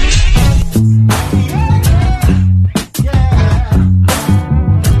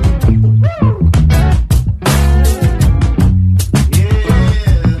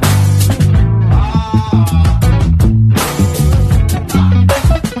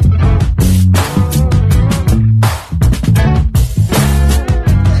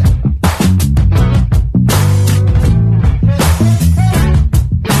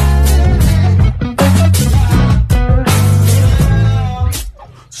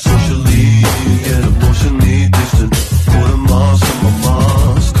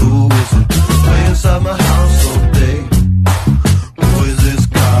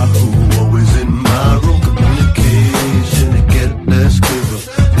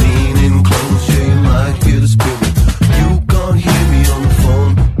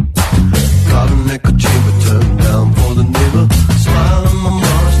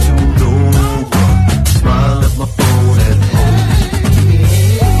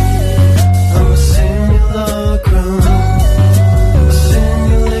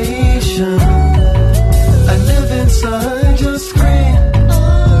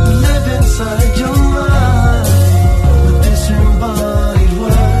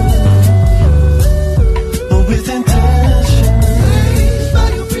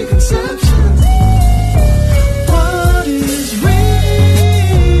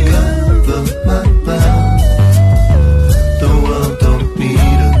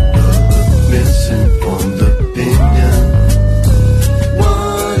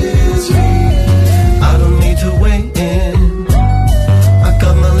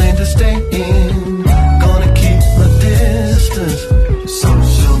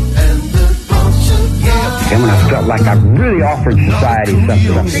 Like I really offered society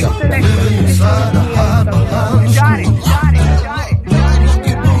something. Got it.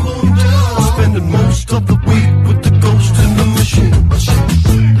 Spending most of the week with the ghost in the machine.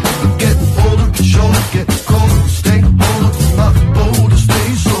 Getting older, shoulder getting colder. Stay older, not bolder, stay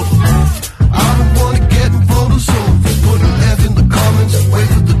sober. I don't want to get involved in soul. Put an F in the comments, wait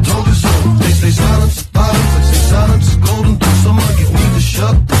for the total soul. They say silence is violence, I say silence is golden. Do someone get me to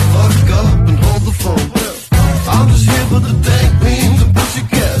shut the fuck up and hold the phone. I'm just here for the dank beans and pussy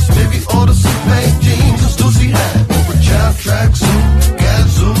cats. Maybe order some bank jeans and Stussy hat. Over chaff track suit,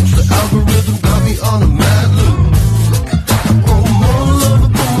 gadzooks. The algorithm got me on a mad loop. Oh, more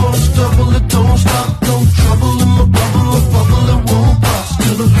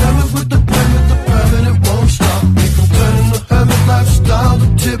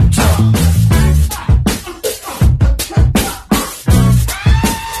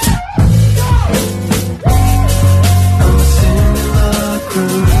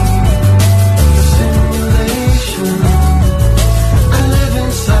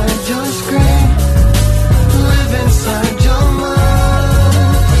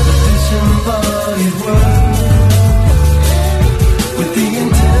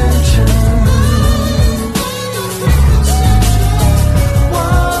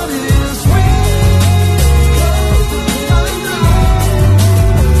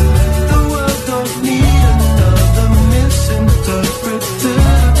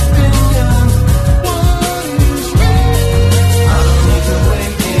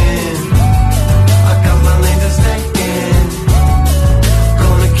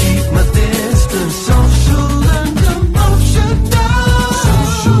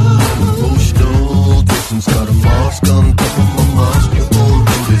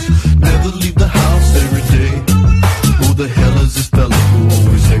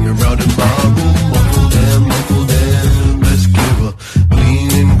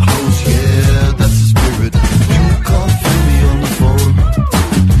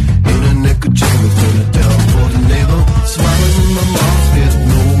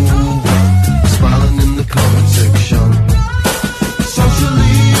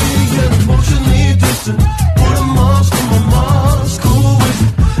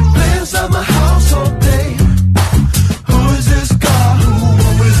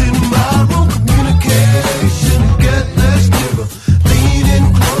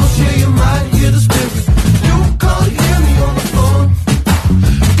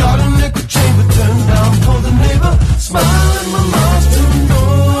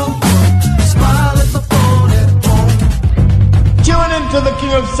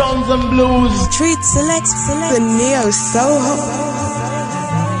Sounds and Blues. Treat select the Neosoul-Hop.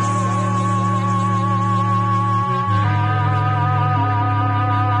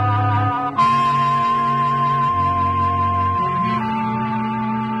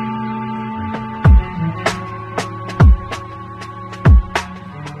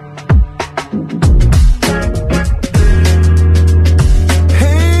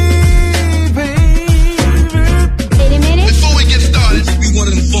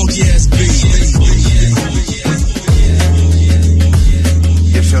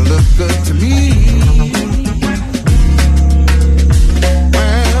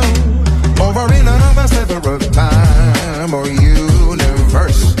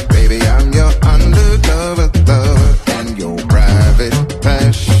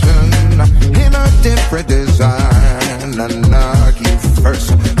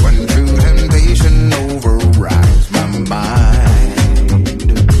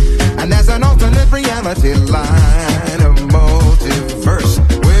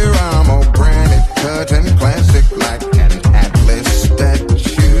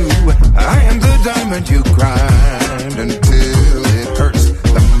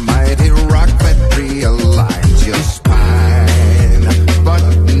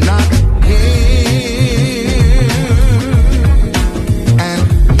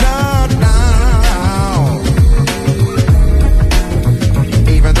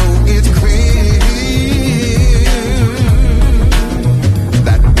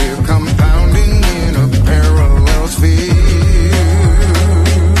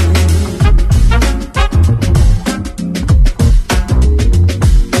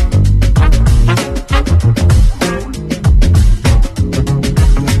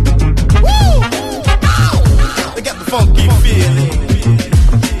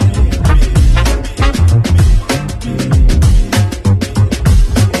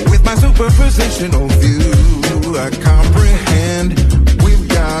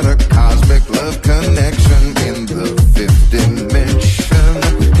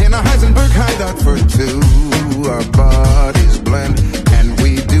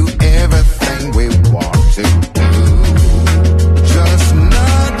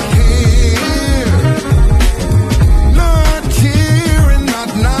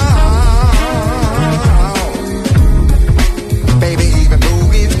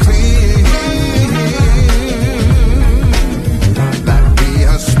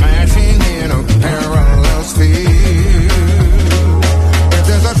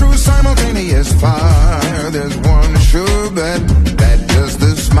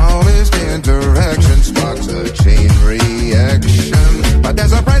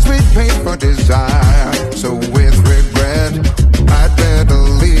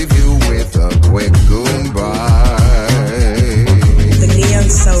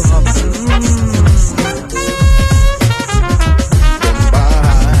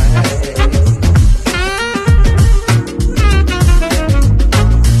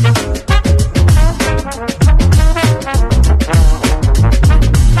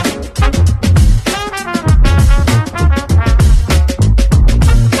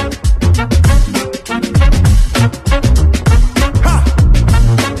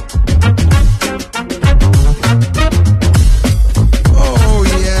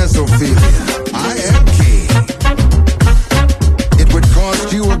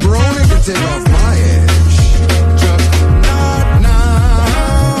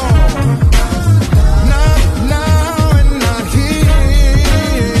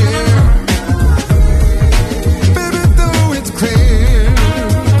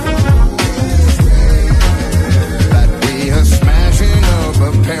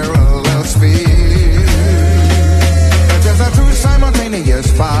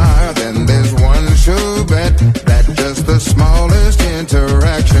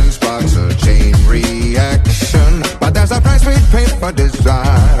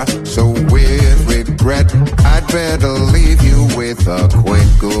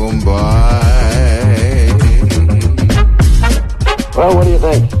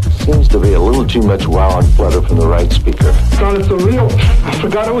 Too much wow and flutter from the right speaker. Sounded so real. I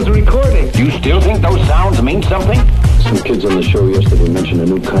forgot it was recording. You still think those sounds mean something? Some kids on the show yesterday mentioned a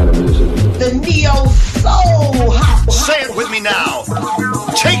new kind of music. The Neosoul-Hop. Say it with me now.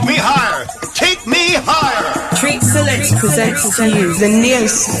 Take me higher. Take me higher. Treat Select presents to you the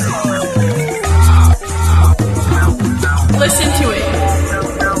Neosoul. Listen to it.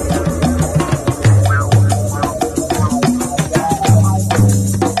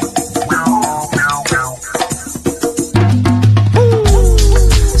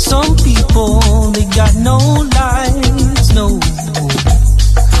 Some people, they got no lights, no.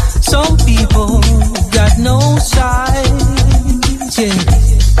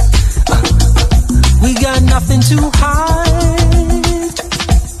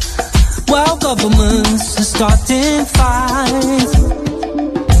 while governments are starting fights.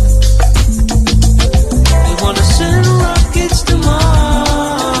 They wanna send rockets to Mars,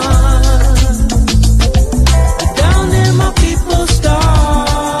 but down in my people's stars.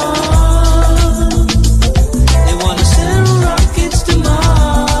 They wanna send rockets to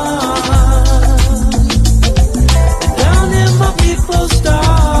Mars, but down in my people's stars.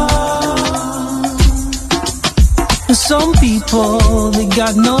 Some people, they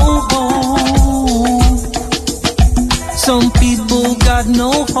got no hope. Some people got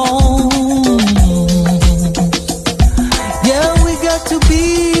no home. Yeah, we got to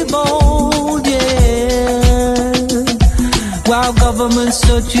be bold, yeah. While government's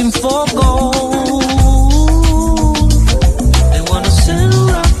searching for gold, they wanna send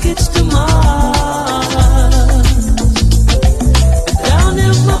rockets to Mars, down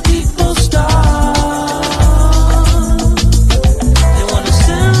in my people's stars.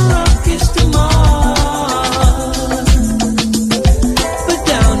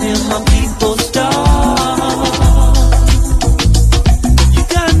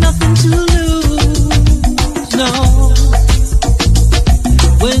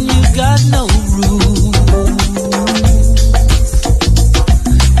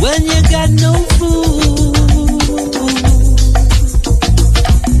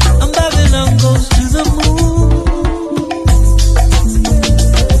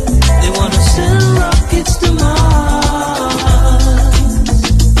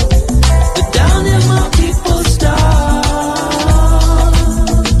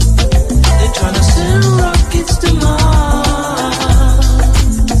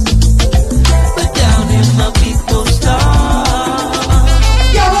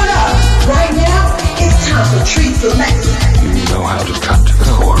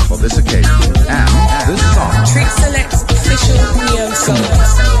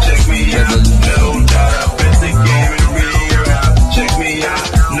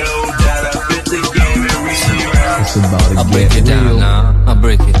 I'll break it down now. I'll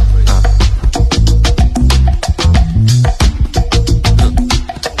break it.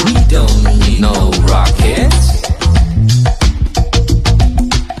 We don't need no rockets.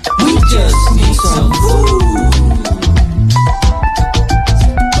 We just need some food.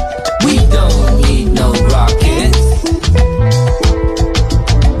 We don't need no rockets.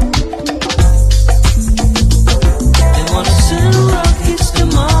 They wanna send rockets to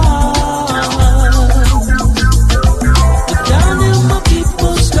Mars.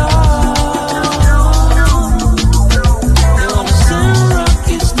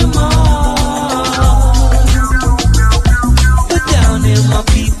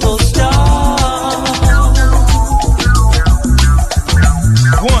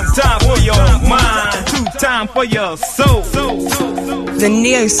 For your soul. The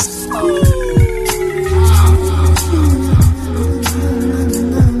Neosoul.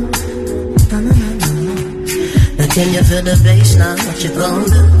 Can you feel the baseline? What you gon'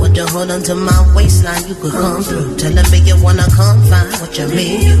 do? What you hold on to my waistline? You could come through. Telling me you wanna come find what you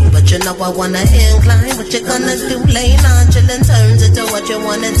mean, but you know I wanna incline. What you gonna do? Lay on, chillin' turns into what you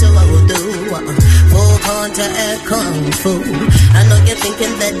wanted to. I will do. Full contact kung fu. I know you're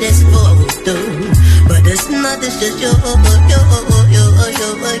thinking that this voodoo, but it's not. It's just you.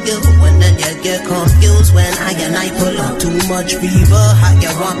 And then you get confused when I pull up. Too much fever. How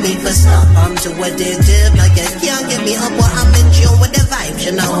you want me to stop? I'm too addictive. Like you can't get me up while I'm in tune with the vibes.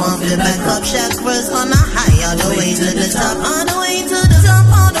 You know I'm feel back up. Chakras on a high, all the way to the top. All the way to the top.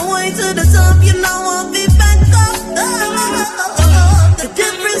 All the way to the top. You know I'll be back up. The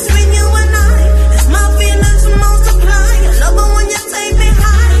difference between you and I is my feelings multiply. I love it when you take me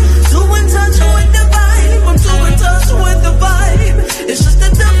high. Too in touch with the vibe. I'm too in touch with the vibe. It's just the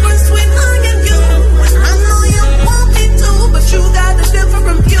difference between I and you. When I know you want me to, but you got a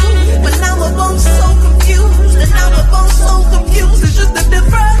different view. But now we're both so confused. And now we're both so confused. It's just the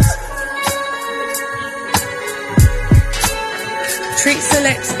difference. Treat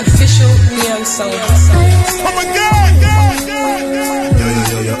Select's official Neosoul. Oh my God!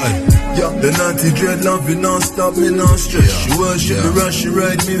 Yo, the naughty dread love you non-stop, me non-stress. You worship the rush, you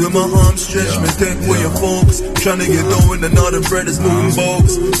ride me with my arms stretched. Me take where your focus, tryna get down with another bread is moving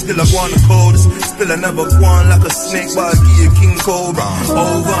bogus. Still I want the coldest, still I never gone like a snake, but I give you King Cobra.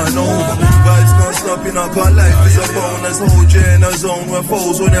 Over and over, vibes can't stop, you know, cause life is a bonus. Whole J in a zone where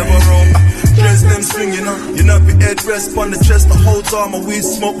foes will never roam. Dress them swing, you know, you know, be head rest on the chest the whole time. My weed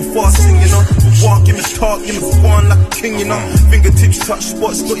smoke before I sing, you know. Walk, give me talk, give me one like a king, you know. Fingertips touch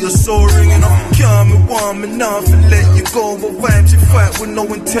spots, got your soul ringing up. Can't me warm enough and let you go. But vibes you fight with no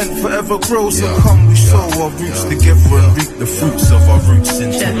intent forever grow. So come we sow our roots together and reap the fruits of our roots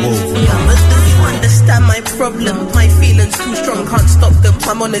into woven. problem. My feelings too strong, can't stop them.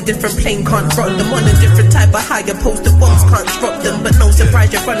 I'm on a different plane, can't rock them. On a different type of high, opposed to bombs, can't drop them. But no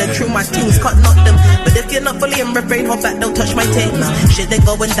surprise, you're running through my teams, can't knock them. But if you're not fully in refrain, hold back, don't touch my things. Shit ain't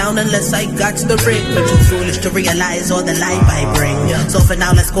going down unless I got the ring. But too foolish to realize all the life I bring. So for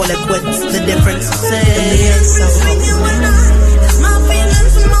now, let's call it quits. The difference is between you and I. My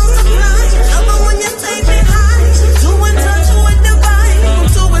feelings multiply. Love it when you take me high. Too in touch with the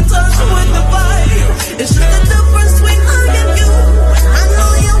vibe. Too in touch with the vibe. It's just the difference between I and you. I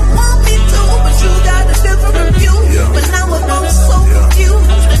know you want me to, but you got a different view. But now we're both so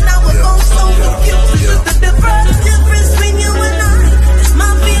confused. And now we're both so confused. It's just the difference between you and I. My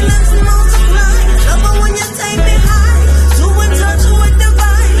feelings multiply. Love it when you take me high. Too in touch with the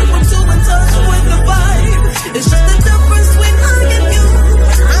vibe. I'm too in touch with the vibe. It's just the difference between I and you.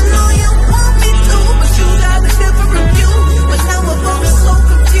 I know you want me to, but you got a different view. But now we're both so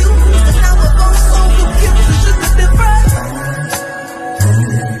confused. And now we're both so confused. It's just the difference.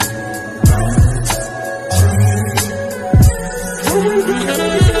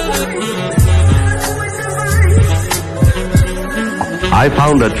 I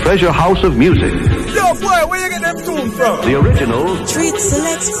found a treasure house of music. Yo, boy, where you get them tunes from? The original. Treat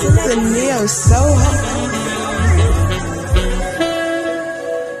select the Neosoul-Hop.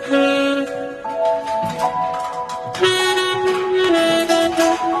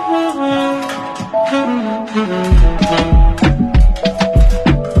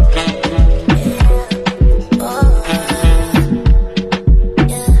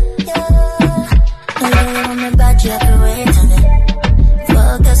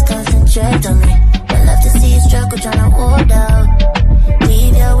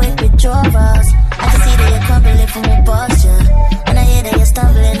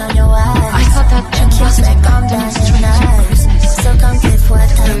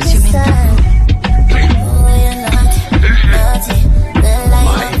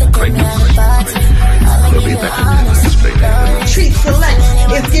 Treat Select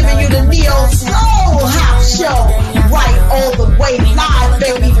is giving you the Neosoul-Hop show. Right all the way live,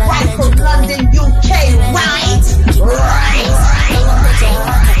 baby. Right from London, UK. Right.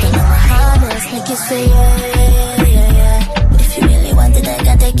 Make you say yeah. If you really want it, I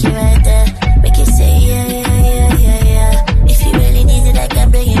can take you right there. Make you say yeah. If you really need it, I can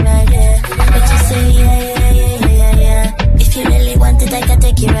bring it right there. Make you say yeah. If you really want it, I can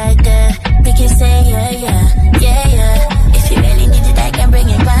take you right there. Make you say yeah. If you really need it, I can bring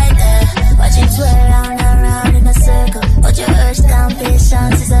it right there. Watch it twirl round and round in a circle. Hold your urge down,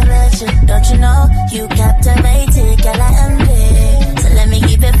 patience is a virtue. Don't you know you captivated, girl, I envy. So let me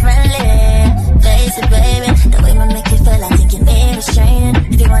keep it friendly. Face it, baby. The way we make you feel, I think it may restrain.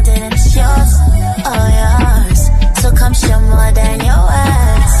 If you want it, then it's yours, all yours. So come show more than your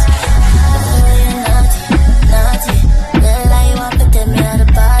words. Oh, you're naughty. Girl, like you want to take me out of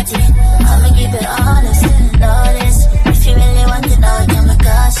the party. I'ma keep it honest. Know this. If you really want it, now come a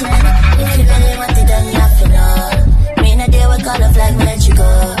caution. If you really want it, then you have to know. Me and a day we call a flag, we let you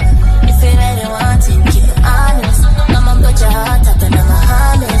go. If you really want it, keep it honest. I'ma put your heart up and I'ma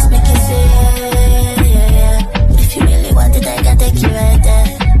harness. Make you say yeah. If you really want it, I can take you right there.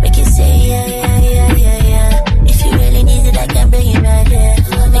 Make you say yeah. If you really need it, I can bring it right here.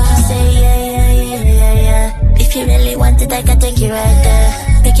 Make you say yeah. If you really want it, I can take you right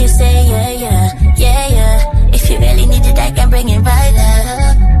there. Make you say yeah. If you really need it, I can bring it right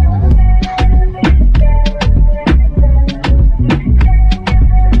there.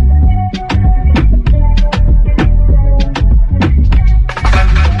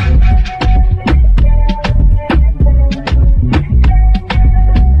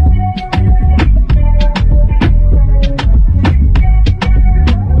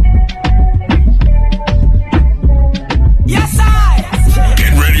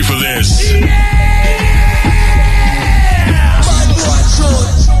 Get ready for this.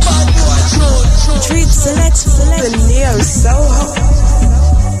 Treat select the Neosoul-Hop.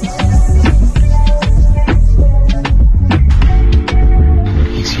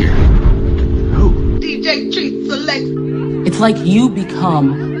 He's here. DJ Treat Select. It's like you become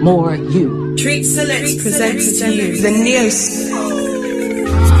more you. Treat Select presents to you The Neosoul-Hop.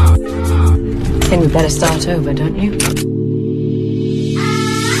 Then we better start over, don't you?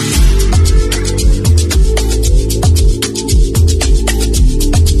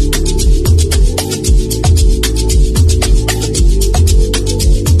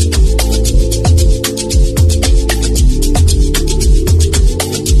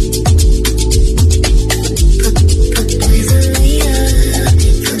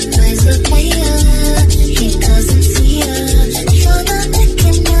 He doesn't see her. You're not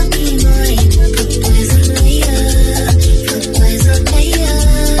looking at me right.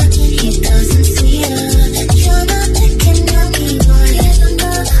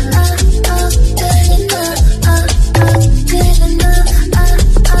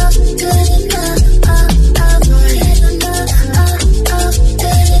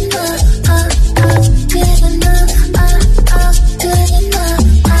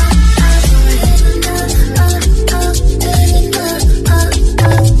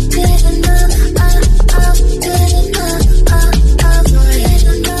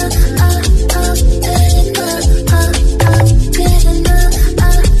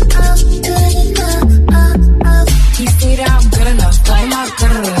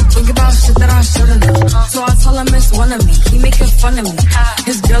 fun of me.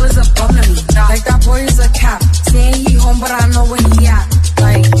 His girl is a bum to me. Like that boy is a cap. Saying he home, but I know where he at.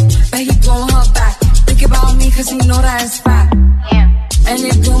 Like, bet he blowing her back. Think about me, cause he know that it's fat. And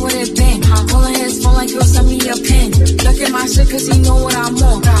it been what it been. Pulling his phone like he'll send me a pin. Look at my shit cause he know what I'm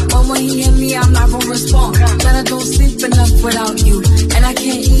on. But when he hit me, I'm not gonna respond. But I don't sleep enough without you. And I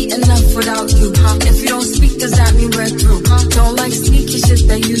can't eat enough without you. If you don't speak, does that mean we're through? Don't like sneaky shit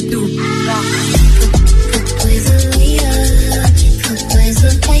that you do. Boys a liar, good boys a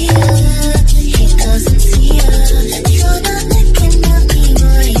player. He doesn't see ya. You're not looking at me,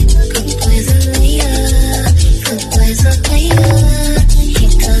 boy. Good boys a liar, good boys a player. He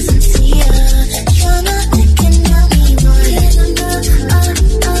doesn't see ya. You're not looking at me, boy. Good enough,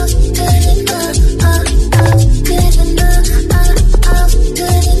 good enough, good enough, good enough, good enough,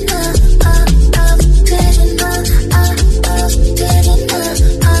 good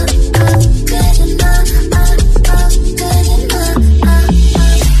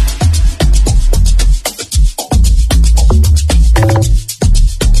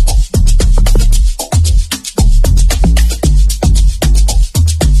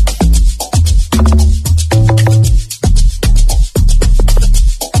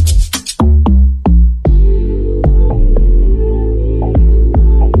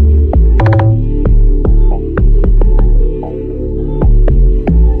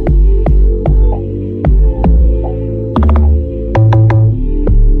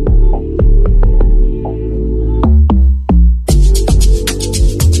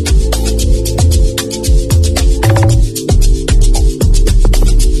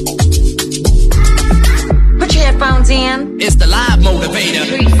It's the live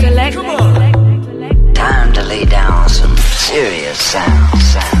motivator. Come on. Time to lay down some serious sound.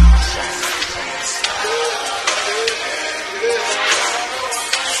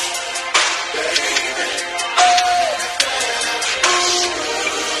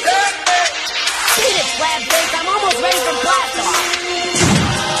 See this slab bass? I'm almost ready for blast off.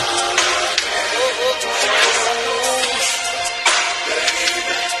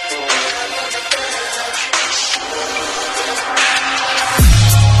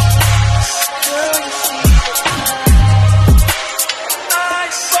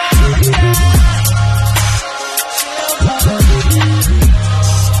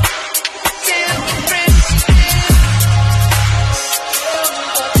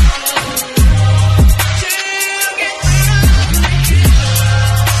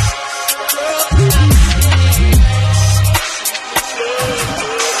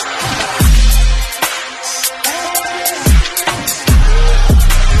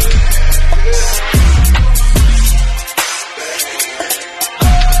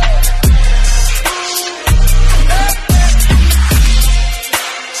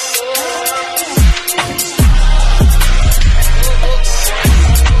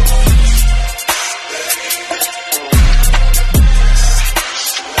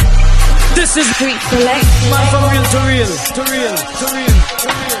 This is Street Select. Man from real to real, to real, to real, to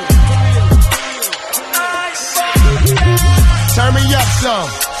real. Turn me up some.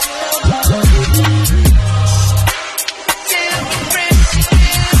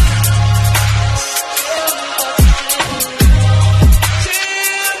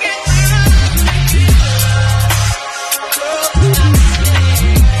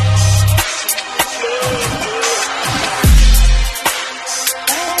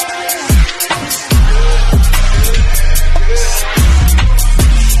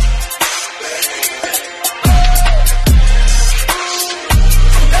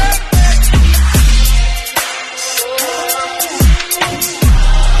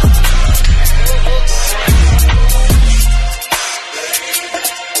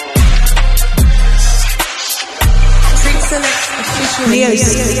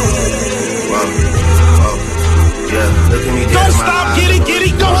 Don't stop, get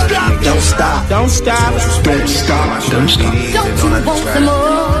it, don't stop. Don't stop. Don't stop. Don't stop. Don't stop. Don't you want some more?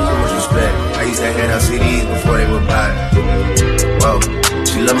 Too much respect. I used to hand out CDs before they would buy. Whoa,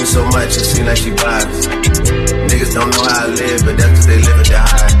 she love me so much, it seems like she buys. Niggas don't know how I live, but that's 'cause they live it that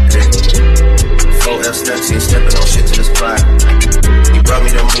high. 4F steps, he ain't stepping on shit to the spot. He brought me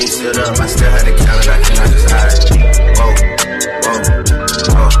them wings sealed up, I still had to count it, I cannot just hide. Whoa, whoa,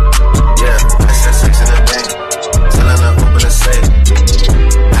 whoa. Yeah, that's that sex in the bank. Telling her open the safe.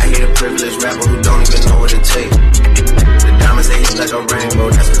 I hate a privileged rapper who don't even know what it takes. The diamonds they hit like a rainbow,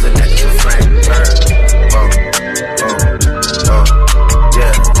 that's 'cause the neck is a frame. Whoa, whoa, whoa.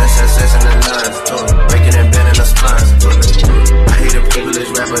 Yeah, that's that sex in the nines. Breaking and bending the spines. I hate a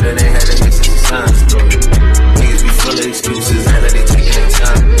privileged rapper that ain't had a hit since the signs. Niggas be full of excuses, and they taking their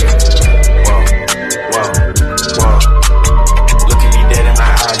time. Whoa, whoa, whoa.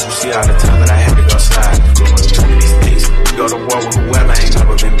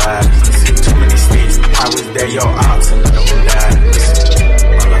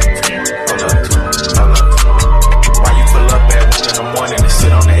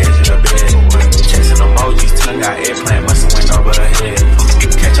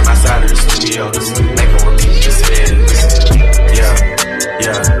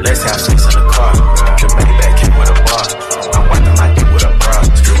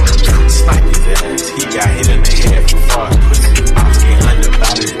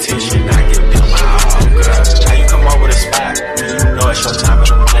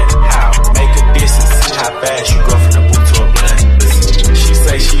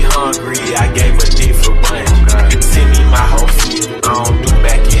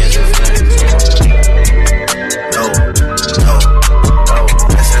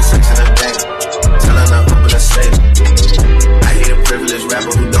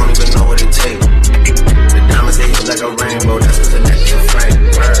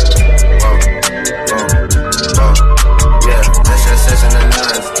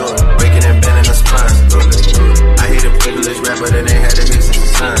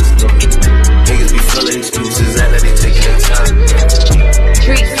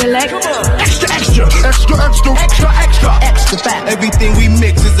 Everything we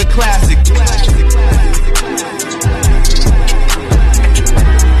mix is a classic.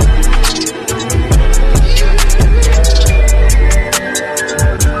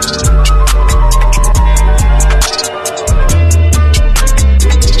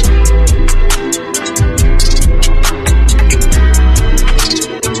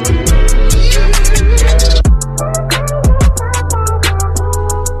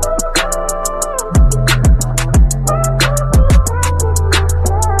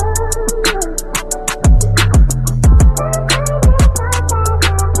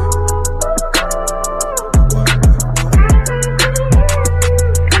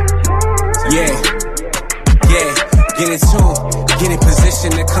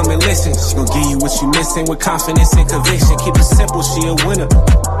 With confidence and conviction, keep it simple, she a winner.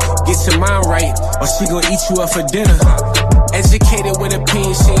 Get your mind right, or she gon' eat you up for dinner. Educated with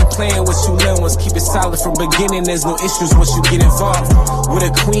opinion, she ain't playing with you little ones. Keep it solid from beginning, there's no issues once you get involved. With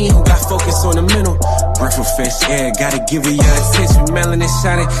a queen who got focus on the middle. Breath of fresh air, gotta give her your attention. Melanin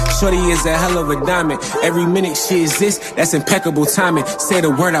shining, shorty is a hell of a diamond. Every minute she exists, that's impeccable timing. Say the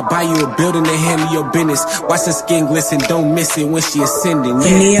word, I buy you a building to handle your business. Watch her skin glisten, don't miss it when she ascending.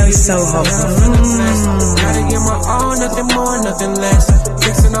 Yeah. Neosoul-Hop. Gotta get my all, nothing more, nothing less.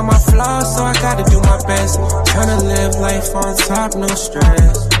 Fixing all my flaws, so I gotta do my best. Tryna live life on top, no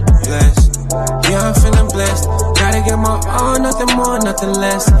stress. Blessed. Yeah, I'm feeling blessed. Gotta get my all, nothing more, nothing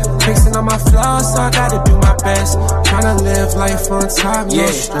less. Fixing all my flaws, so I gotta do my best. Tryna live life on top, no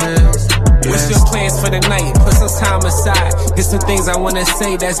stress. What's your plans for the night? Put some time aside. There's some things I wanna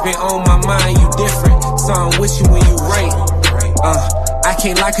say that's been on my mind. You different, so I'm with you when you right. I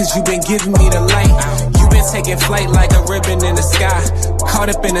can't lie cause you been giving me the light. You been taking flight like a ribbon in the sky. Caught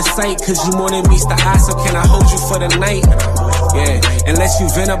up in the sight cause you more than meets the eye. So can I hold you for the night? Yeah, unless you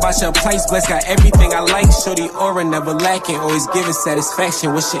vent about your place. Bless got everything I like. Show the aura never lacking. Always giving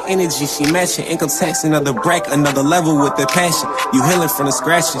satisfaction. What's your energy? She matching. Income tax, another bracket, another level with the passion. You healing from the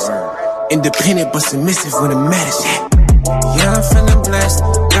scratches. Independent but submissive when it matters. Yeah, I'm feeling blessed.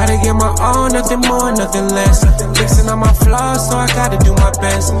 Gotta get my all, nothing more, nothing less. Fixing all my flaws, so I gotta do my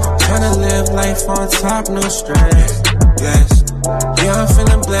best. Tryna live life on top, no stress. Yes. Yeah, I'm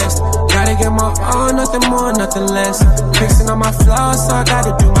feeling blessed. Gotta get my all, nothing more, nothing less. Fixing all my flaws, so I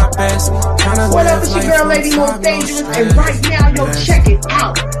gotta do my best. Tryna what up, live it's your life girl, on Lady top, Most Dangerous, no and right now, yo, check it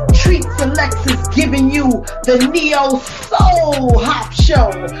out. Treat Selects is giving you the Neosoul-Hop show,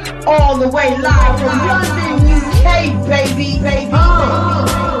 all the way live from London, UK, baby.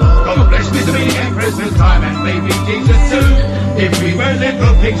 God bless me to be at Christmas time and baby Jesus too. If we were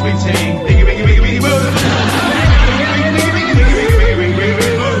little pigs, we'd sing biggie, biggie, biggie, biggie, boo.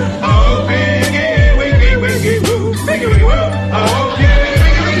 Oh, biggie, wiggy, wiggy, woo. Biggie, wiggy, woo. Oh, yeah,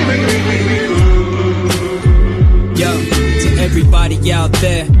 biggie, biggie, biggie, woo. Yo, to everybody out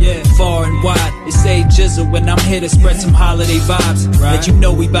there, far and wide, it's A Jizzle when I'm here to spread some holiday vibes. Let you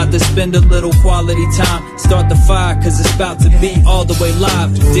know we about to spend a little quality time. Start the fire cause it's about to be all the way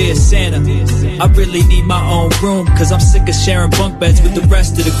live. Dear Santa, I really need my own room cause I'm sick of sharing bunk beds with the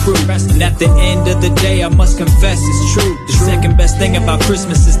rest of the crew. And at the end of the day I must confess it's true. The second best thing about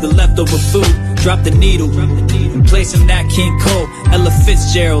Christmas is the leftover food. Drop the needle and play some Nat King Cole, Ella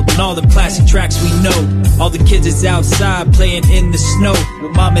Fitzgerald and all the classic tracks we know. All the kids is outside playing in the snow.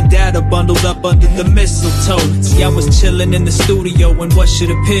 With mom and dad are bundled up under the mistletoe. See I was chilling in the studio when what should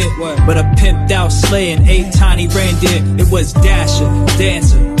appear, but I pimped out slaying 8 tiny reindeer. It was Dasher,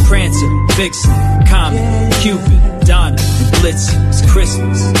 Dancer, Prancer, Vixen, Comet, Cupid, Donna, and Blitzen. It's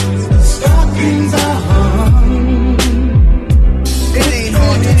Christmas. Stockings are hung. It ain't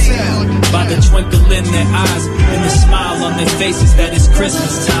hard to tell by the twinkle in their eyes and the smile on their faces that it's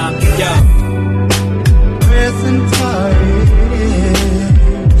Christmas time. Yo. Present time.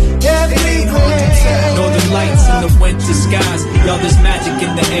 Northern lights in the winter skies. Y'all, there's magic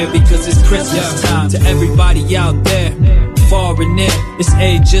in the air because it's Christmas time. To everybody out there, far and near, it's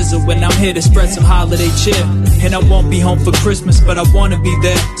A Jizzle when I'm here to spread some holiday cheer. And I won't be home for Christmas, but I wanna be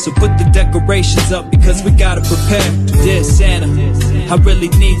there. So put the decorations up because we gotta prepare. Dear Santa, I really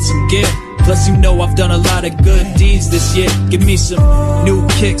need some gear. Plus you know I've done a lot of good deeds this year. Give me some new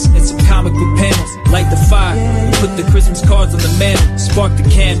kicks and some comic book panels. Light the fire, put the Christmas cards on the mantle. Spark the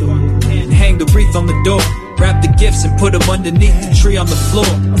candle, and hang the wreath on the door. Wrap the gifts and put them underneath the tree on the floor.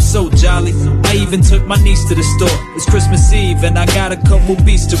 I'm so jolly, I even took my niece to the store. It's Christmas Eve and I got a couple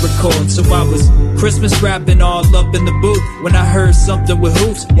beats to record. So I was Christmas rapping all up in the booth when I heard something with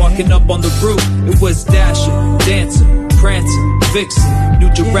hoops walking up on the roof. It was Dasher, Dancer, Prancer, Vixen, new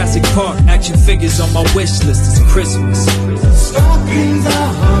Jurassic Park action figures on my wish list. It's Christmas. Stockings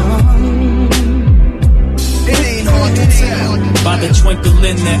are hung. It ain't hard to tell by the twinkle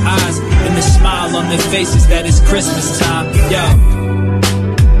in their eyes and the smile on their faces that it's Christmas time. Yo.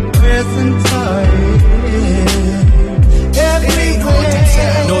 Present time.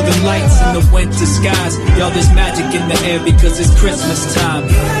 Northern lights in the winter skies. Y'all, there's magic in the air because it's Christmas time.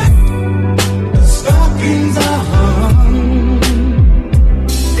 The stockings are hung.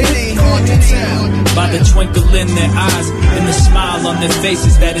 It ain't hard to tell by the twinkle in their eyes and the smile on their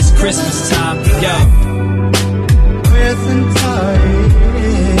faces that it's Christmas time. Yo. Present time.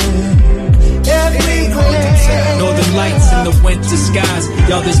 Northern lights in the winter skies.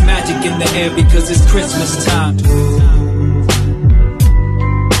 Y'all, there's magic in the air because it's Christmas time.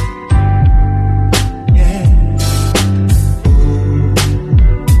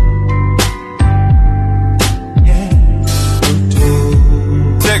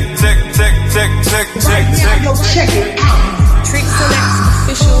 Check it out. Trick Select's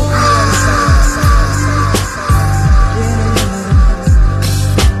official Neosoul.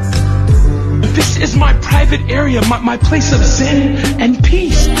 This is my private area, my place of zen and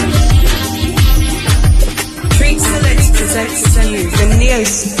peace. Trick Select presents to you the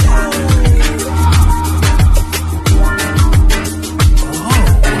Neosoul. Oh,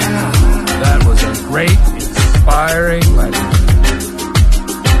 wow. That was a great, inspiring lesson.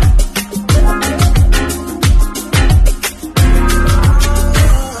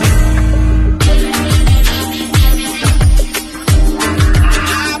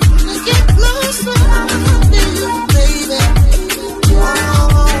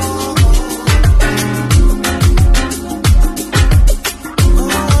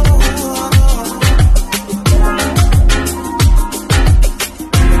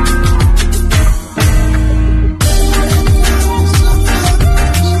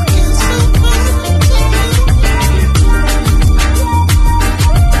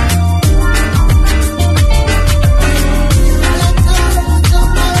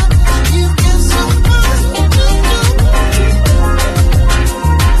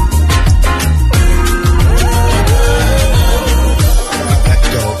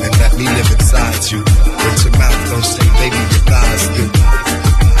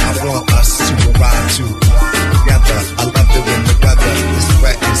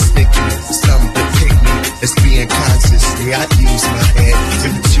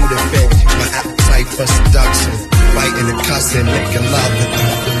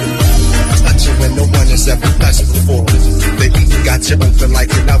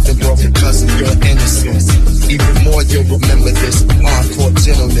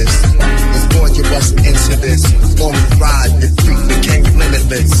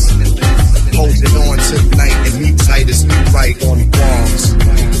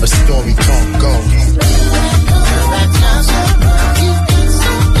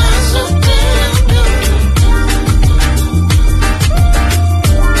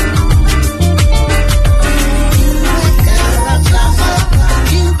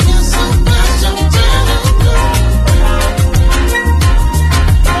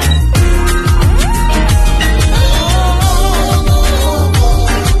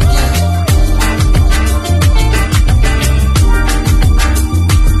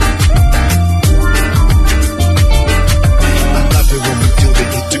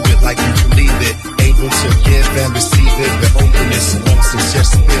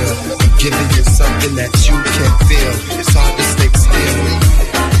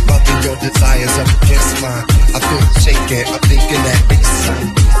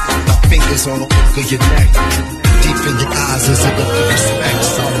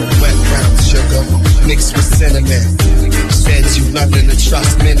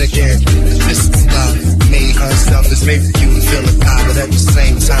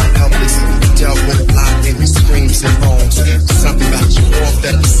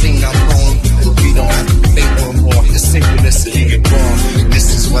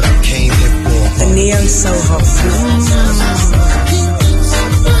 Neosoul-Hop.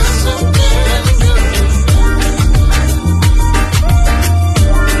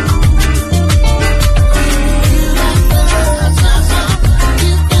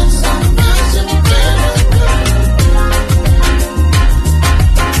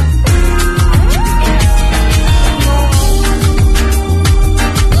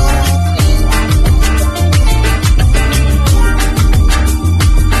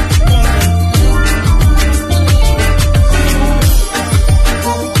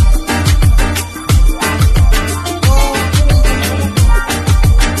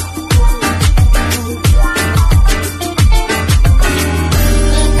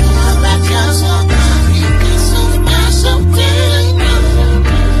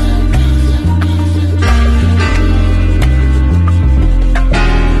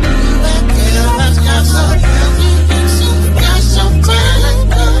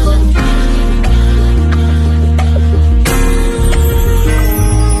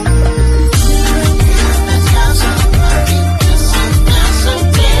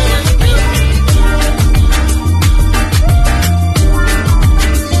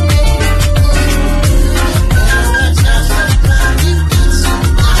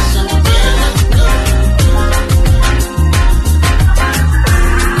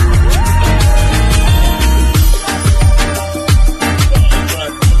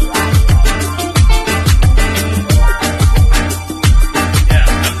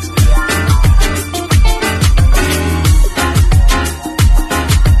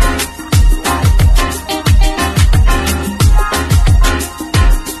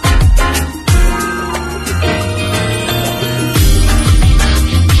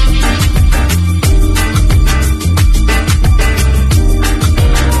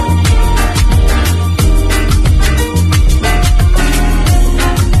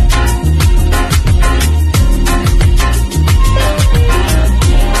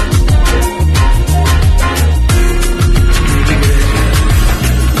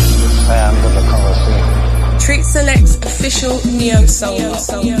 Select's official Neo-Soul.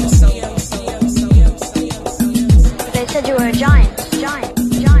 They said you were a giant.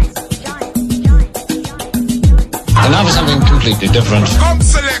 And now for something completely different. Come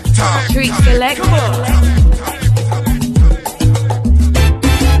selector. Street Select.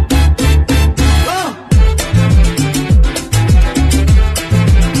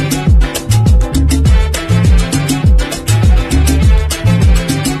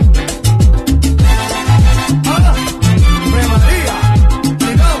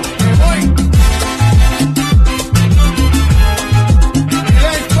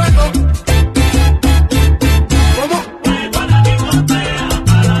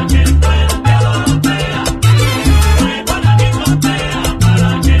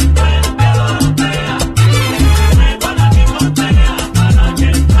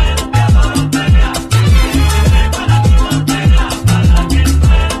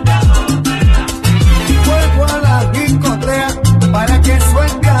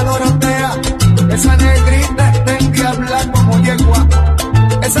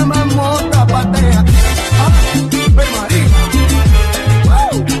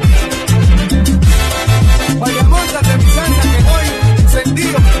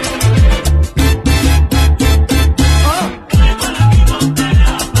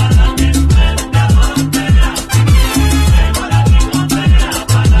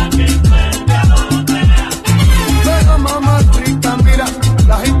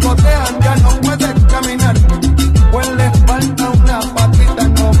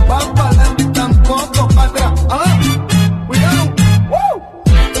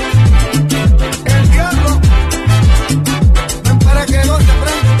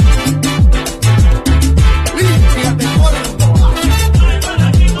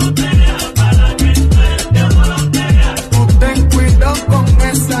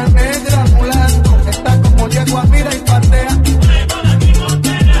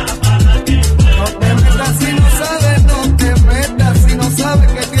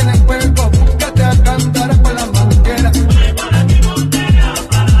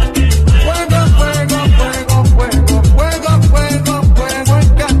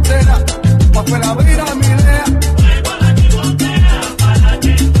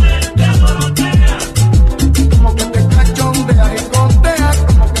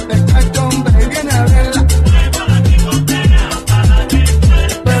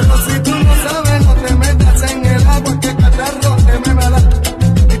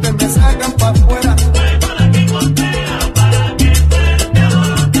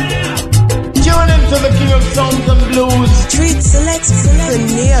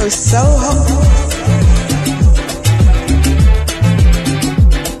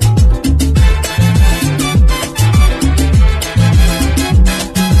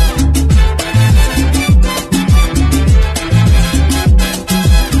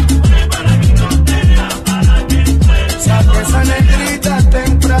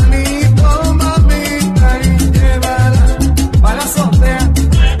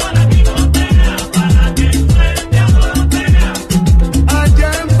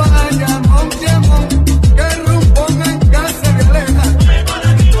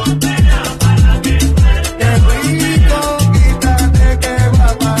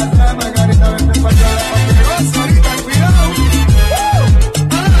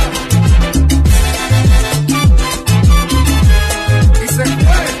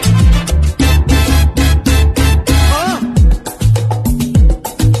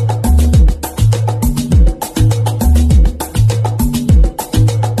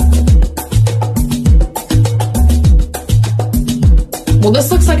 Well,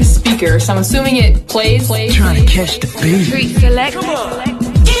 this looks like a speaker, so I'm assuming it plays. Trying to catch the beat. Street Select. Come on.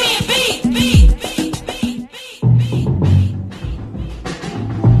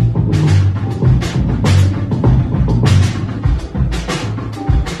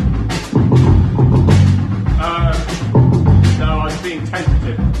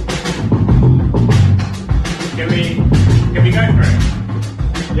 Can we go for it?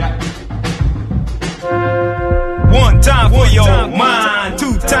 Yeah. One time for your mind,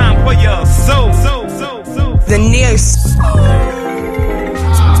 two time for your soul. The Neosoul.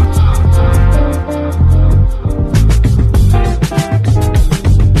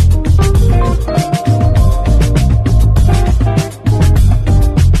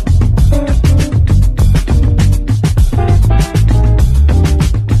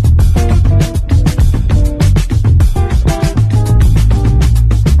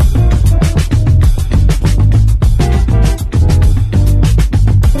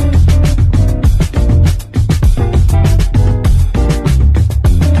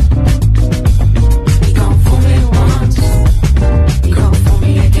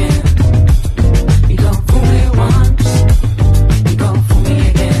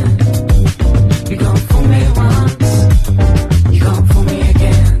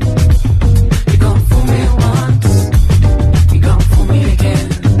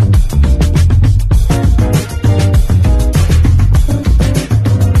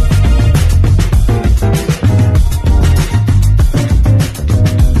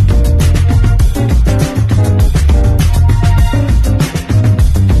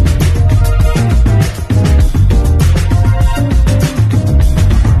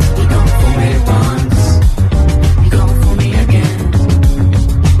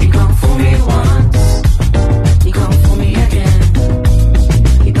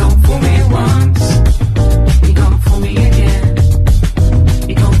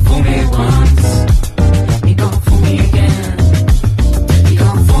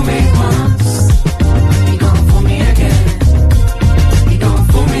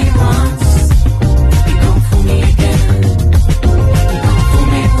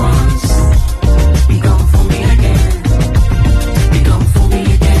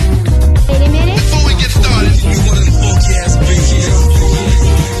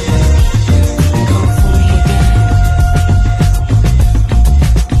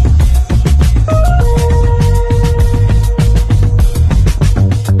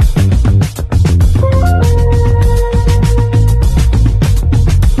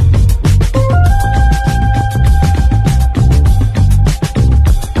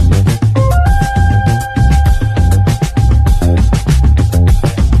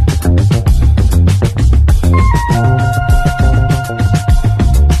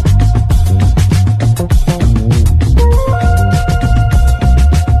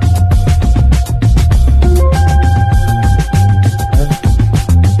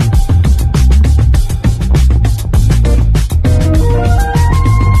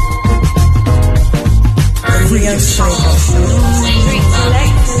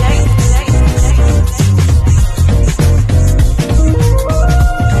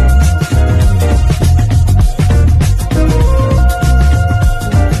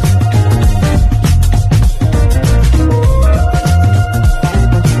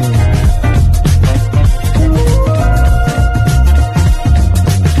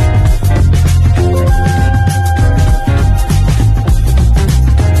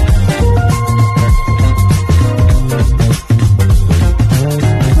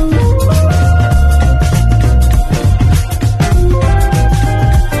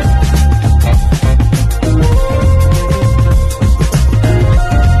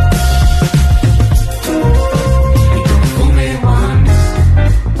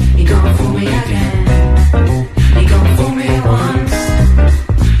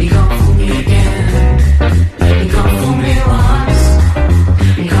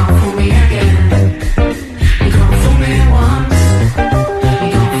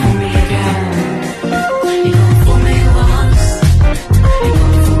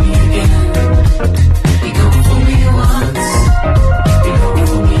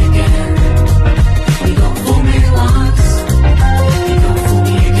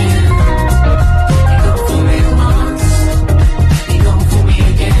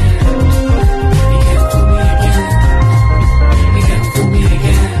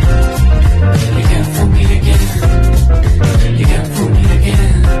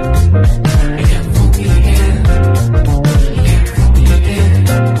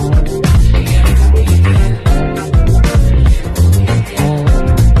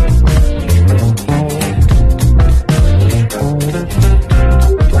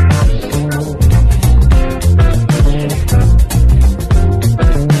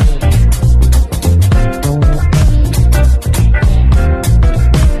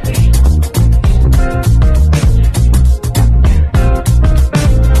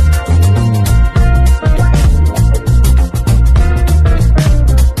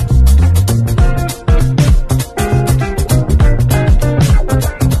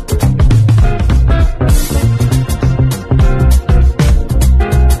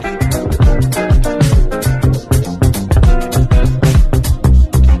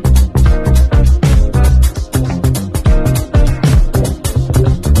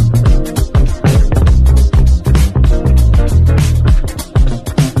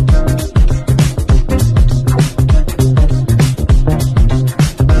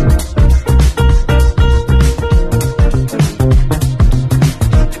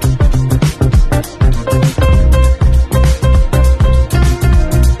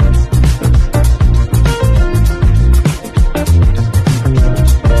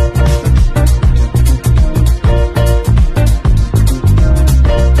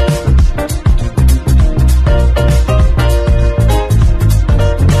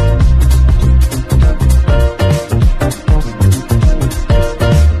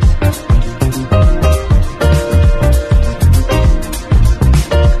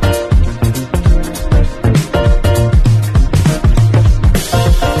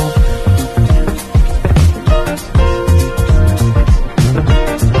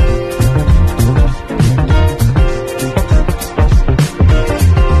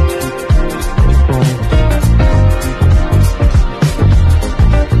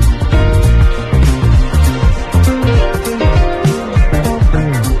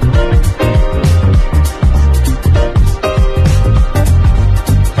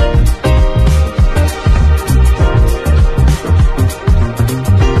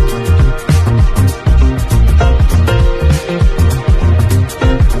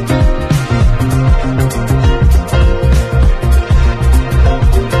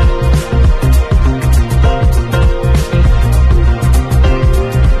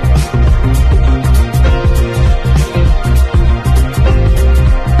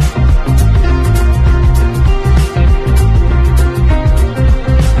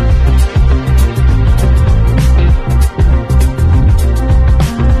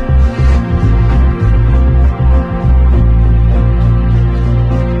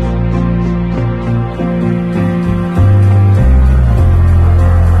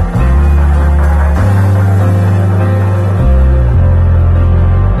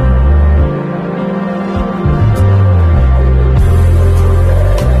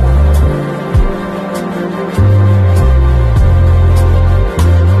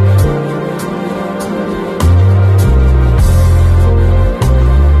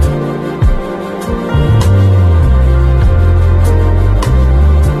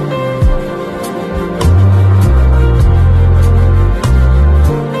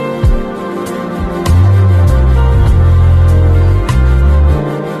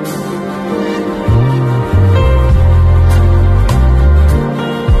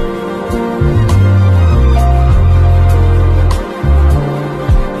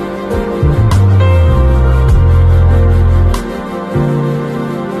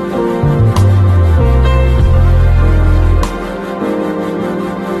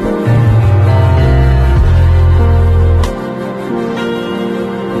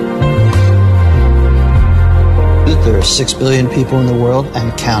 are 6 billion people in the world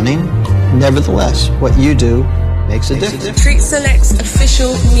and counting. Nevertheless, what you do makes a difference. Treat Select's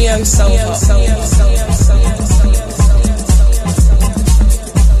official Neosoul-Hop.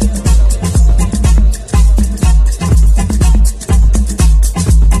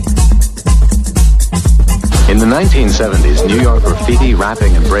 In the 1970s, New York graffiti,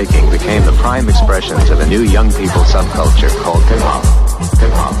 rapping, and breaking became the prime expressions of a new young people subculture called hip-hop.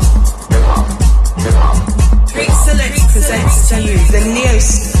 Hip-hop. Hip-hop. Hip-hop. Treat Select presents to you the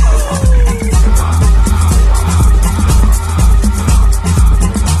Neosoul-Hop.